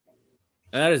personally,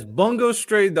 and that is Bungo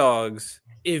Stray Dogs.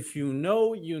 If you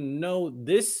know,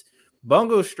 this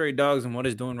Bungo Stray Dogs and what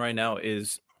it's doing right now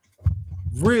is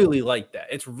really like that.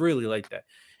 It's really like that.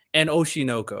 And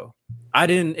Oshinoko. I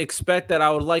didn't expect that I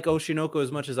would like Oshinoko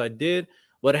as much as I did,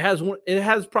 but it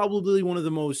has probably one of the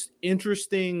most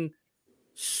interesting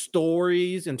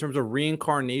stories in terms of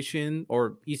reincarnation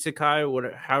or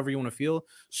isekai, however you want to feel.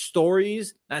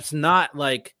 Stories that's not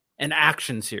like an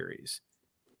action series.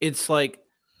 It's like,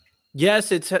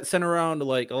 yes, it's centered around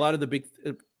like a lot of the big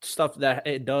stuff that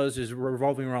it does is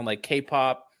revolving around like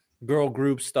K-pop, girl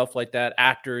groups, stuff like that,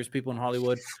 actors, people in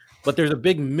Hollywood. But there's a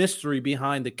big mystery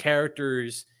behind the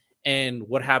characters and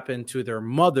what happened to their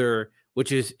mother,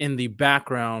 which is in the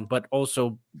background, but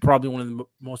also probably one of the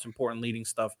most important leading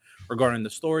stuff regarding the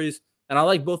stories. And I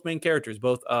like both main characters,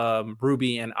 both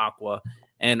Ruby and Aqua,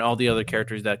 and all the other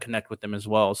characters that connect with them as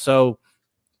well. So,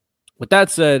 with that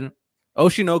said,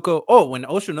 Oshinoko. Oh, when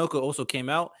Oshinoko also came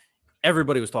out,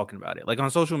 everybody was talking about it. Like on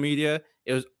social media,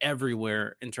 it was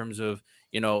everywhere in terms of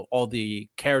all the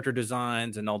character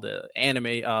designs and all the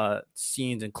anime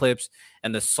scenes and clips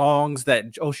and the songs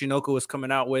that Oshinoko was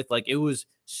coming out with. Like it was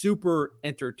super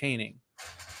entertaining.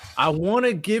 I want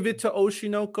to give it to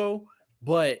Oshinoko,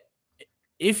 but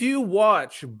if you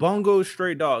watch Bungo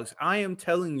Stray Dogs, I am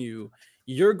telling you,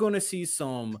 you're gonna see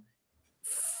some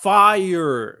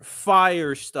fire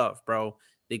stuff, bro.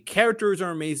 The characters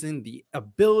are amazing. The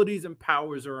abilities and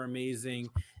powers are amazing.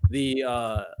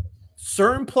 The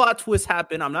certain plot twists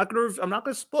happen. I'm not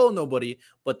gonna spoil nobody,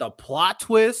 but the plot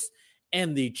twist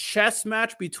and the chess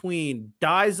match between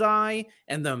Daizai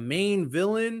and the main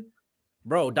villain,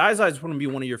 bro. Daizai is going to be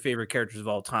one of your favorite characters of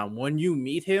all time. When you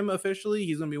meet him officially,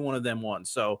 he's going to be one of them ones.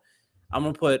 So I'm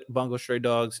gonna put Bungo Stray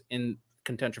Dogs in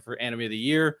contention for anime of the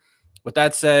year. With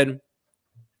that said,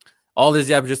 all this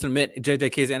yap just admit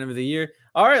JJK's anime of the year.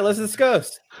 All right, let's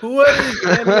discuss. What is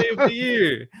anime of the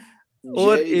year?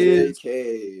 What JJK.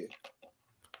 is?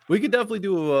 We could definitely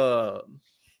do a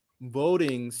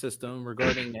voting system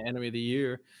regarding the anime of the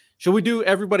year. Should we do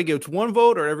everybody gets one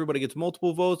vote or everybody gets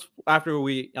multiple votes after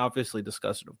we obviously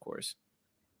discuss it, of course?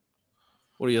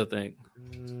 What do you think?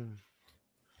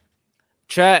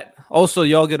 Chat. Also,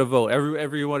 y'all get a vote.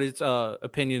 Everybody's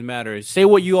opinion matters. Say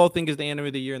what you all think is the anime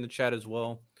of the year in the chat as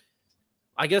well.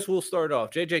 I guess we'll start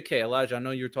off. JJK, Elijah, I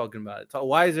know you're talking about it.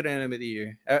 Why is it anime of the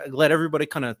year? Let everybody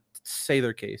kind of say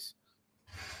their case.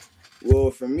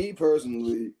 Well, for me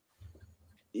personally,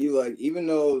 even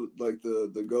though like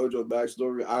the Gojo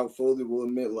backstory, I fully will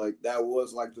admit like that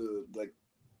was like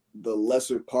the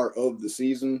lesser part of the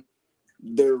season.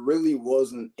 There really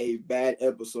wasn't a bad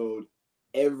episode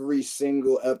every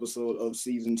single episode of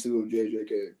season 2 of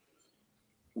JJK.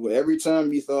 Well, every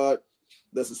time you thought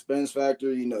the suspense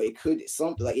factor, it could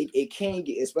something like it can't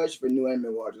get, especially for new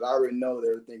anime watchers. I already know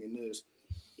they're thinking this.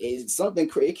 It's something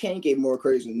it can't get more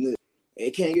crazy than this.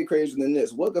 It can't get crazier than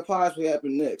this. What could possibly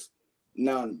happen next?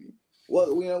 Nanami.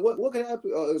 What could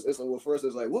happen? Oh, it's like, well, first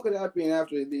it's like, what could happen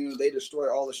after they destroy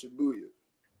all the Shibuya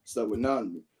stuff with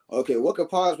Nanami? Okay, what could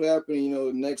possibly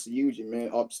happen? Next to Yuji, man,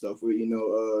 up stuff with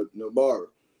Nobara,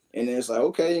 and then it's like,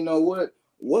 okay, you know what?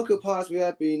 What could possibly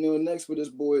happen? Next for this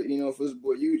boy, for this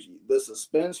boy Yuji, the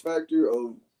suspense factor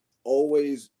of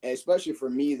always, especially for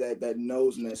me that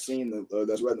knows and that's seen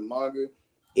that's read the manga,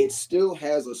 it still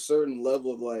has a certain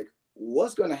level of like,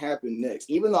 what's gonna happen next?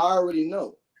 Even though I already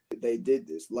know they did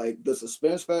this, like the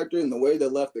suspense factor and the way they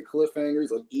left the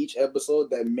cliffhangers of each episode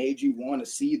that made you want to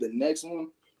see the next one,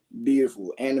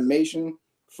 beautiful animation,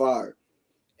 fire,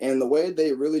 and the way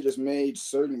they really just made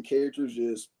certain characters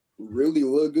just really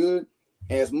look good.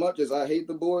 As much as I hate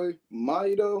the boy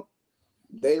Maido,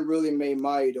 they really made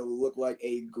Maido look like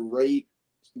a great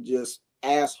just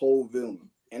asshole villain.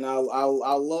 And I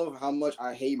love how much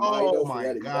I hate Oh Maido for my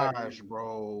that exact gosh, reason.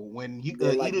 bro! When Like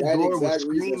that Itadori was exact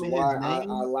reason is screaming his why I name,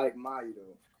 like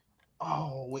Maido.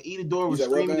 oh, when Itadori You was said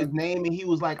what, screaming his man? name and he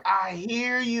was like, "I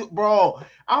hear you, bro."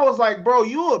 I was like, "Bro,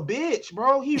 you a bitch,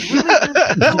 bro." He really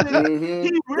just killed it.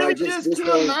 He really Like just just killed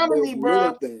those Nanami, little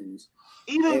bro. things.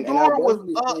 And I Itadori was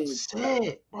definitely think,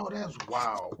 upset, bro. That's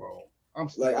wild, bro. I'm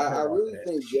like, still I hurt off really that.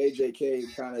 think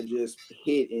JJK kind of just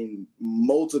hit in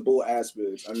multiple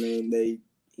aspects. I mean, they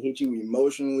hit you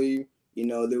emotionally.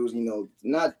 There was,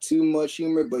 not too much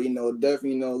humor, but,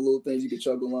 definitely, little things you could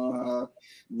chuckle on.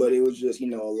 But it was just,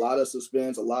 a lot of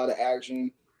suspense, a lot of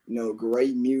action,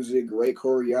 great music, great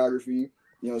choreography.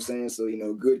 You know what I'm saying?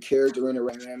 So, good character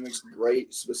dynamics,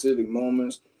 great specific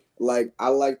moments. Like, I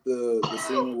like the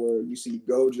scene where you see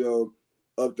Gojo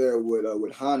up there with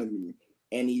Hanami,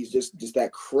 and he's just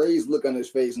that crazed look on his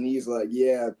face, and he's like,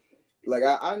 yeah, like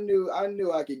I knew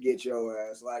I could get your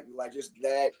ass. Like just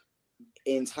that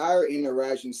entire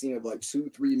interaction scene of like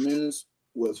 2-3 minutes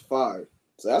was fire.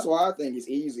 So that's why I think it's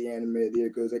easy animated here,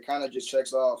 because it kind of just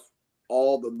checks off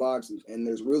all the boxes and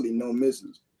there's really no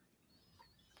misses.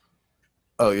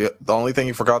 Oh yeah, the only thing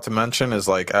you forgot to mention is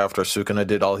like after Sukuna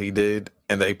did all he did,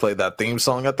 and they played that theme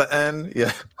song at the end.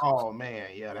 Yeah, Oh man,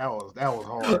 yeah, that was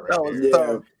hard right that was there. Yeah,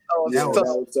 tough. That was That yeah, was. that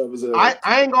tough. was tough as hell.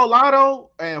 I ain't gonna lie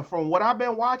though, and from what I've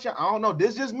been watching, I don't know.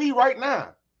 This is just me right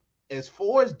now. As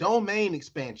far as domain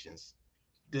expansions,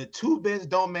 the two best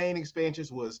domain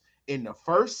expansions was in the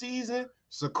first season,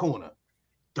 Sakuna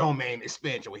domain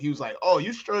expansion, where he was like, "Oh,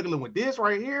 you struggling with this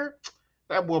right here?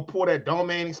 That boy pour that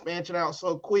domain expansion out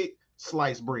so quick,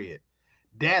 sliced bread."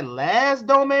 That last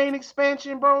domain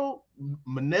expansion, bro,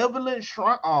 Malevolent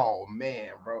Shrine. Oh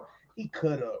man, bro, he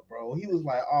cut up, bro. He was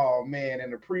like, "Oh man,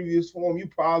 in the previous form, you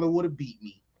probably would have beat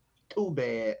me. Too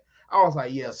bad." I was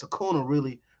like, "Yeah, Sakuna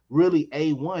really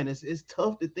A1. It's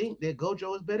tough to think that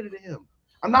Gojo is better than him."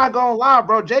 I'm not gonna lie,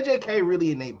 bro. JJK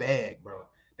really in their bag, bro.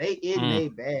 They in their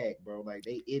bag, bro. Like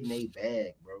they in their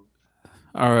bag, bro.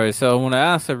 All right, so I want to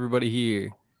ask everybody here,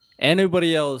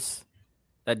 anybody else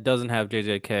that doesn't have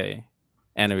JJK,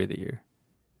 anime of the year.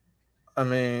 I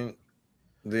mean,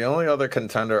 the only other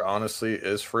contender, honestly,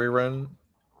 is Freerin.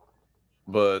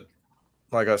 But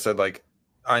like I said, like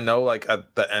I know, like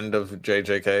at the end of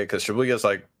JJK, because Shibuya is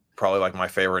like probably like my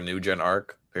favorite new gen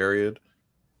arc. Period.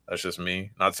 That's just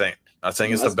me. Not saying it's the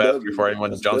That's best. W. Before anyone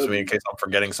That's jumps to me in W. case I'm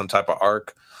forgetting some type of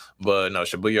arc, but no,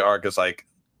 Shibuya arc is like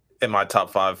in my top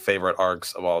 5 favorite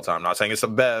arcs of all time. Not saying it's the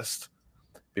best.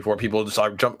 Before people just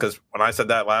like jump, because when I said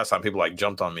that last time, people like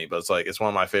jumped on me, but it's like it's one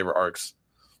of my favorite arcs.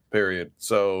 Period.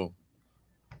 So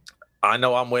I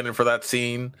know I'm waiting for that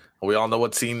scene. We all know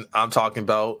what scene I'm talking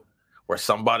about, where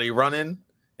somebody running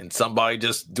and somebody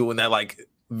just doing that like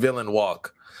villain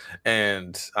walk,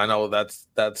 and I know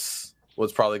that's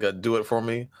what's probably gonna do it for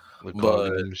me. The But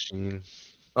clogging machine.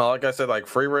 like I said, like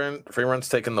Freerun's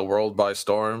taking the world by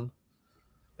storm.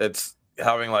 It's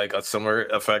having like a similar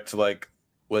effect to like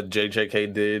what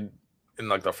JJK did in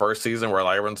like the first season, where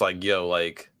like everyone's like, "Yo,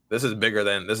 like this is bigger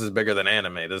than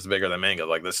anime. This is bigger than manga.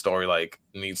 Like this story like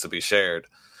needs to be shared."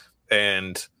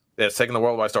 And it's taking the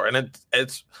world by storm. And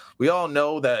it's we all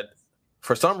know that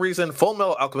for some reason, Full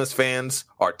Metal Alchemist fans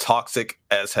are toxic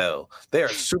as hell. They are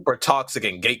super toxic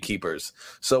and gatekeepers.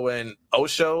 So when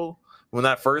Osho, when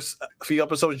that first few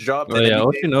episodes dropped, Oh yeah,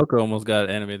 Oshinoko almost got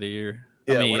anime of the year.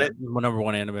 Yeah, I mean, number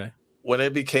one anime. When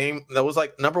it became, that was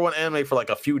like number one anime for like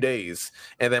a few days,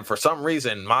 and then for some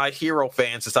reason, My Hero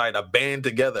fans decided to band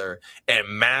together and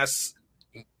mass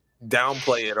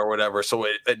downplay it or whatever, so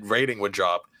it rating would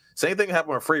drop. Same thing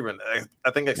happened with Freeman.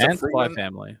 I think except And Spy Freeman.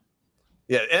 Family.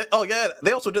 Yeah. And, oh yeah,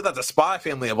 they also did that to Spy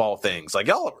Family of all things. Like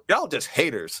y'all just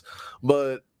haters.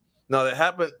 But no, that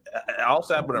happened. It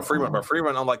also happened to Freeman, but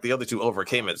Freeman, unlike the other two,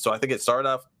 overcame it. So I think it started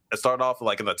off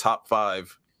like in the top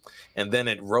 5, and then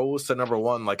it rose to number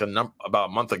 1 like about a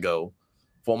month ago.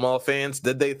 Full Metal fans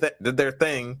did their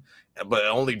thing, but it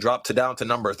only dropped down to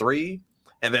number 3,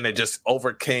 and then it just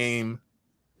overcame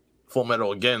Full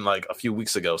Metal again like a few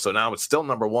weeks ago. So now it's still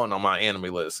number 1 on my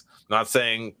anime list. Not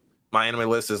saying my anime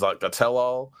list is like a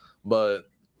tell-all, but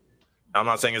I'm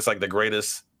not saying it's like the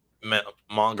greatest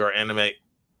manga or anime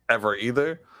ever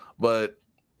either. But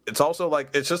it's also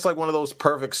like it's just like one of those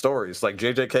perfect stories. Like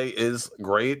JJK is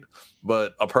great,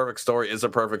 but a perfect story is a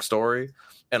perfect story.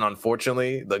 And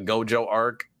unfortunately, the Gojo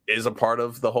arc is a part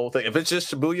of the whole thing. If it's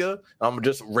just Shibuya, I'm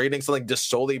just rating something just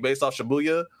solely based off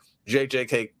Shibuya,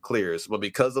 JJK clears. But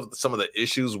because of some of the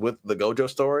issues with the Gojo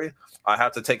story, I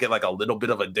have to take it like a little bit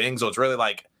of a ding. So it's really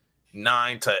like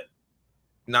 9 to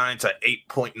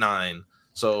 8.9.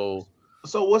 So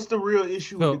what's the real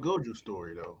issue with the Gojo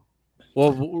story though?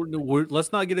 Well,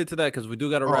 let's not get into that because we do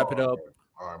got to wrap it up.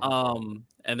 Right.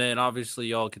 And then obviously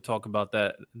y'all could talk about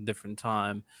that different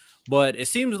time. But it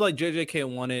seems like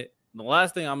JJK won it. The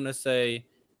last thing I'm gonna say,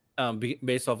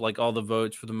 based off like all the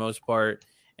votes for the most part,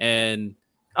 and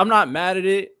I'm not mad at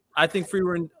it. I think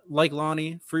Freerun, like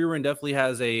Lonnie, Freerun definitely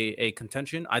has a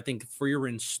contention. I think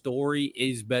Freerun's story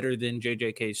is better than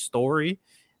JJK's story.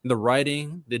 The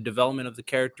writing, the development of the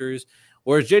characters.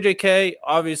 Whereas JJK,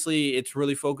 obviously, it's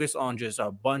really focused on just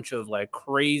a bunch of like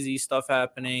crazy stuff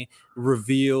happening,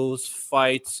 reveals,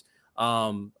 fights,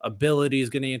 abilities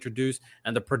getting introduced,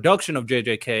 and the production of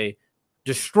JJK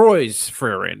destroys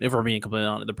Freerun. If we're being completely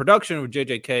honest, the production of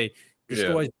JJK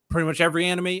destroys pretty much every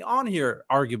anime on here,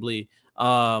 arguably.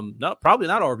 Probably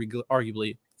not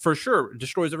arguably, for sure,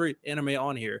 destroys every anime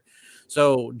on here.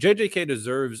 So JJK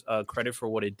deserves credit for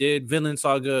what it did. Vinland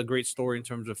Saga, a great story in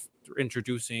terms of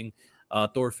introducing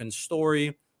Thorfinn's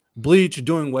story. Bleach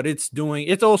doing what it's doing.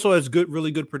 It also has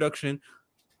really good production.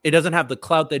 It doesn't have the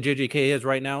clout that JJK has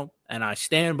right now, and I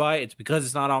stand by it. It's because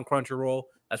it's not on Crunchyroll.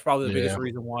 That's probably the biggest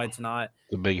reason why it's not.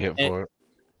 The big hit for it.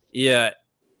 Yeah.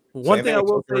 One thing I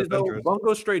will say is, though,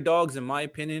 Bungo Stray Dogs, in my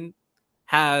opinion,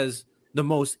 has the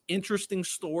most interesting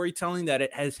storytelling that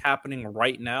it has happening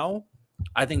right now.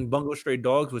 I think Bungo Stray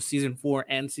Dogs with season 4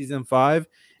 and season 5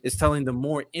 is telling the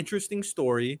more interesting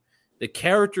story. The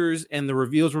characters and the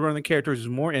reveals regarding the characters is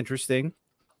more interesting.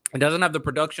 It doesn't have the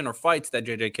production or fights that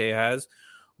JJK has,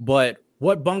 but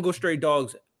what Bungo Stray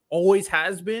Dogs always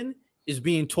has been is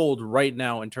being told right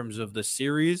now in terms of the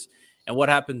series, and what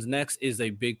happens next is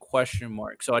a big question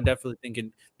mark. So I definitely think it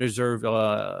deserves,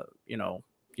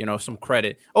 some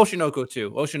credit. Oshinoko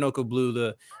too. Oshinoko blew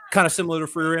the kind of similar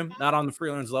to Freerun, not on the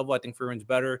Freerun's level. I think Freerun's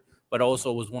better, but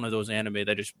also was one of those anime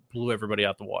that just blew everybody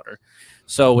out the water.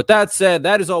 So with that said,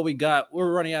 that is all we got.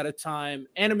 We're running out of time.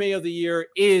 Anime of the year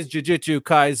is Jujutsu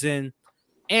Kaisen.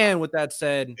 And with that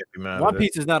said, One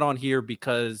Piece is not on here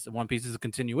because One Piece is a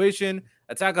continuation.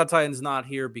 Attack on Titan is not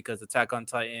here because Attack on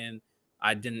Titan,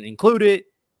 I didn't include it.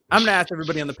 I'm going to ask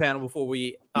everybody on the panel before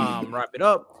we wrap it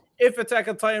up. If Attack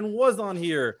on Titan was on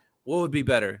here, what would be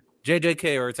better,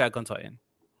 JJK or Attack on Titan?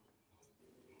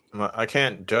 I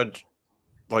can't judge.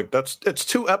 Like it's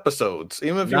 2 episodes.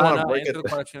 Even if you want to break answer the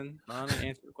question,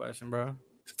 bro.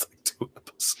 It's like 2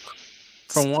 episodes.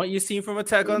 From what you see from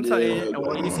Attack on Titan and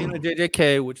what you see in the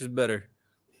JJK, which is better?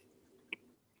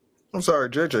 I'm sorry,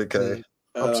 JJK.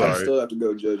 I'm sorry. I still have to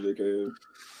go JJK.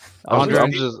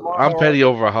 I'm petty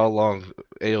over how long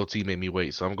AOT made me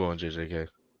wait, so I'm going JJK.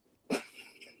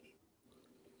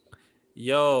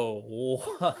 Yo.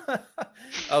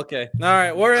 Okay. All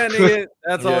right. We're ending it.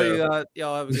 That's all you got.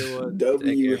 Y'all have a good one.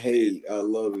 W hate. I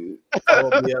love it.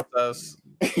 BSS.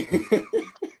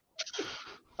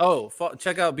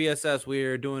 Check out BSS.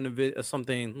 We're doing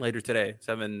something later today,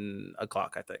 7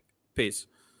 o'clock, I think. Peace.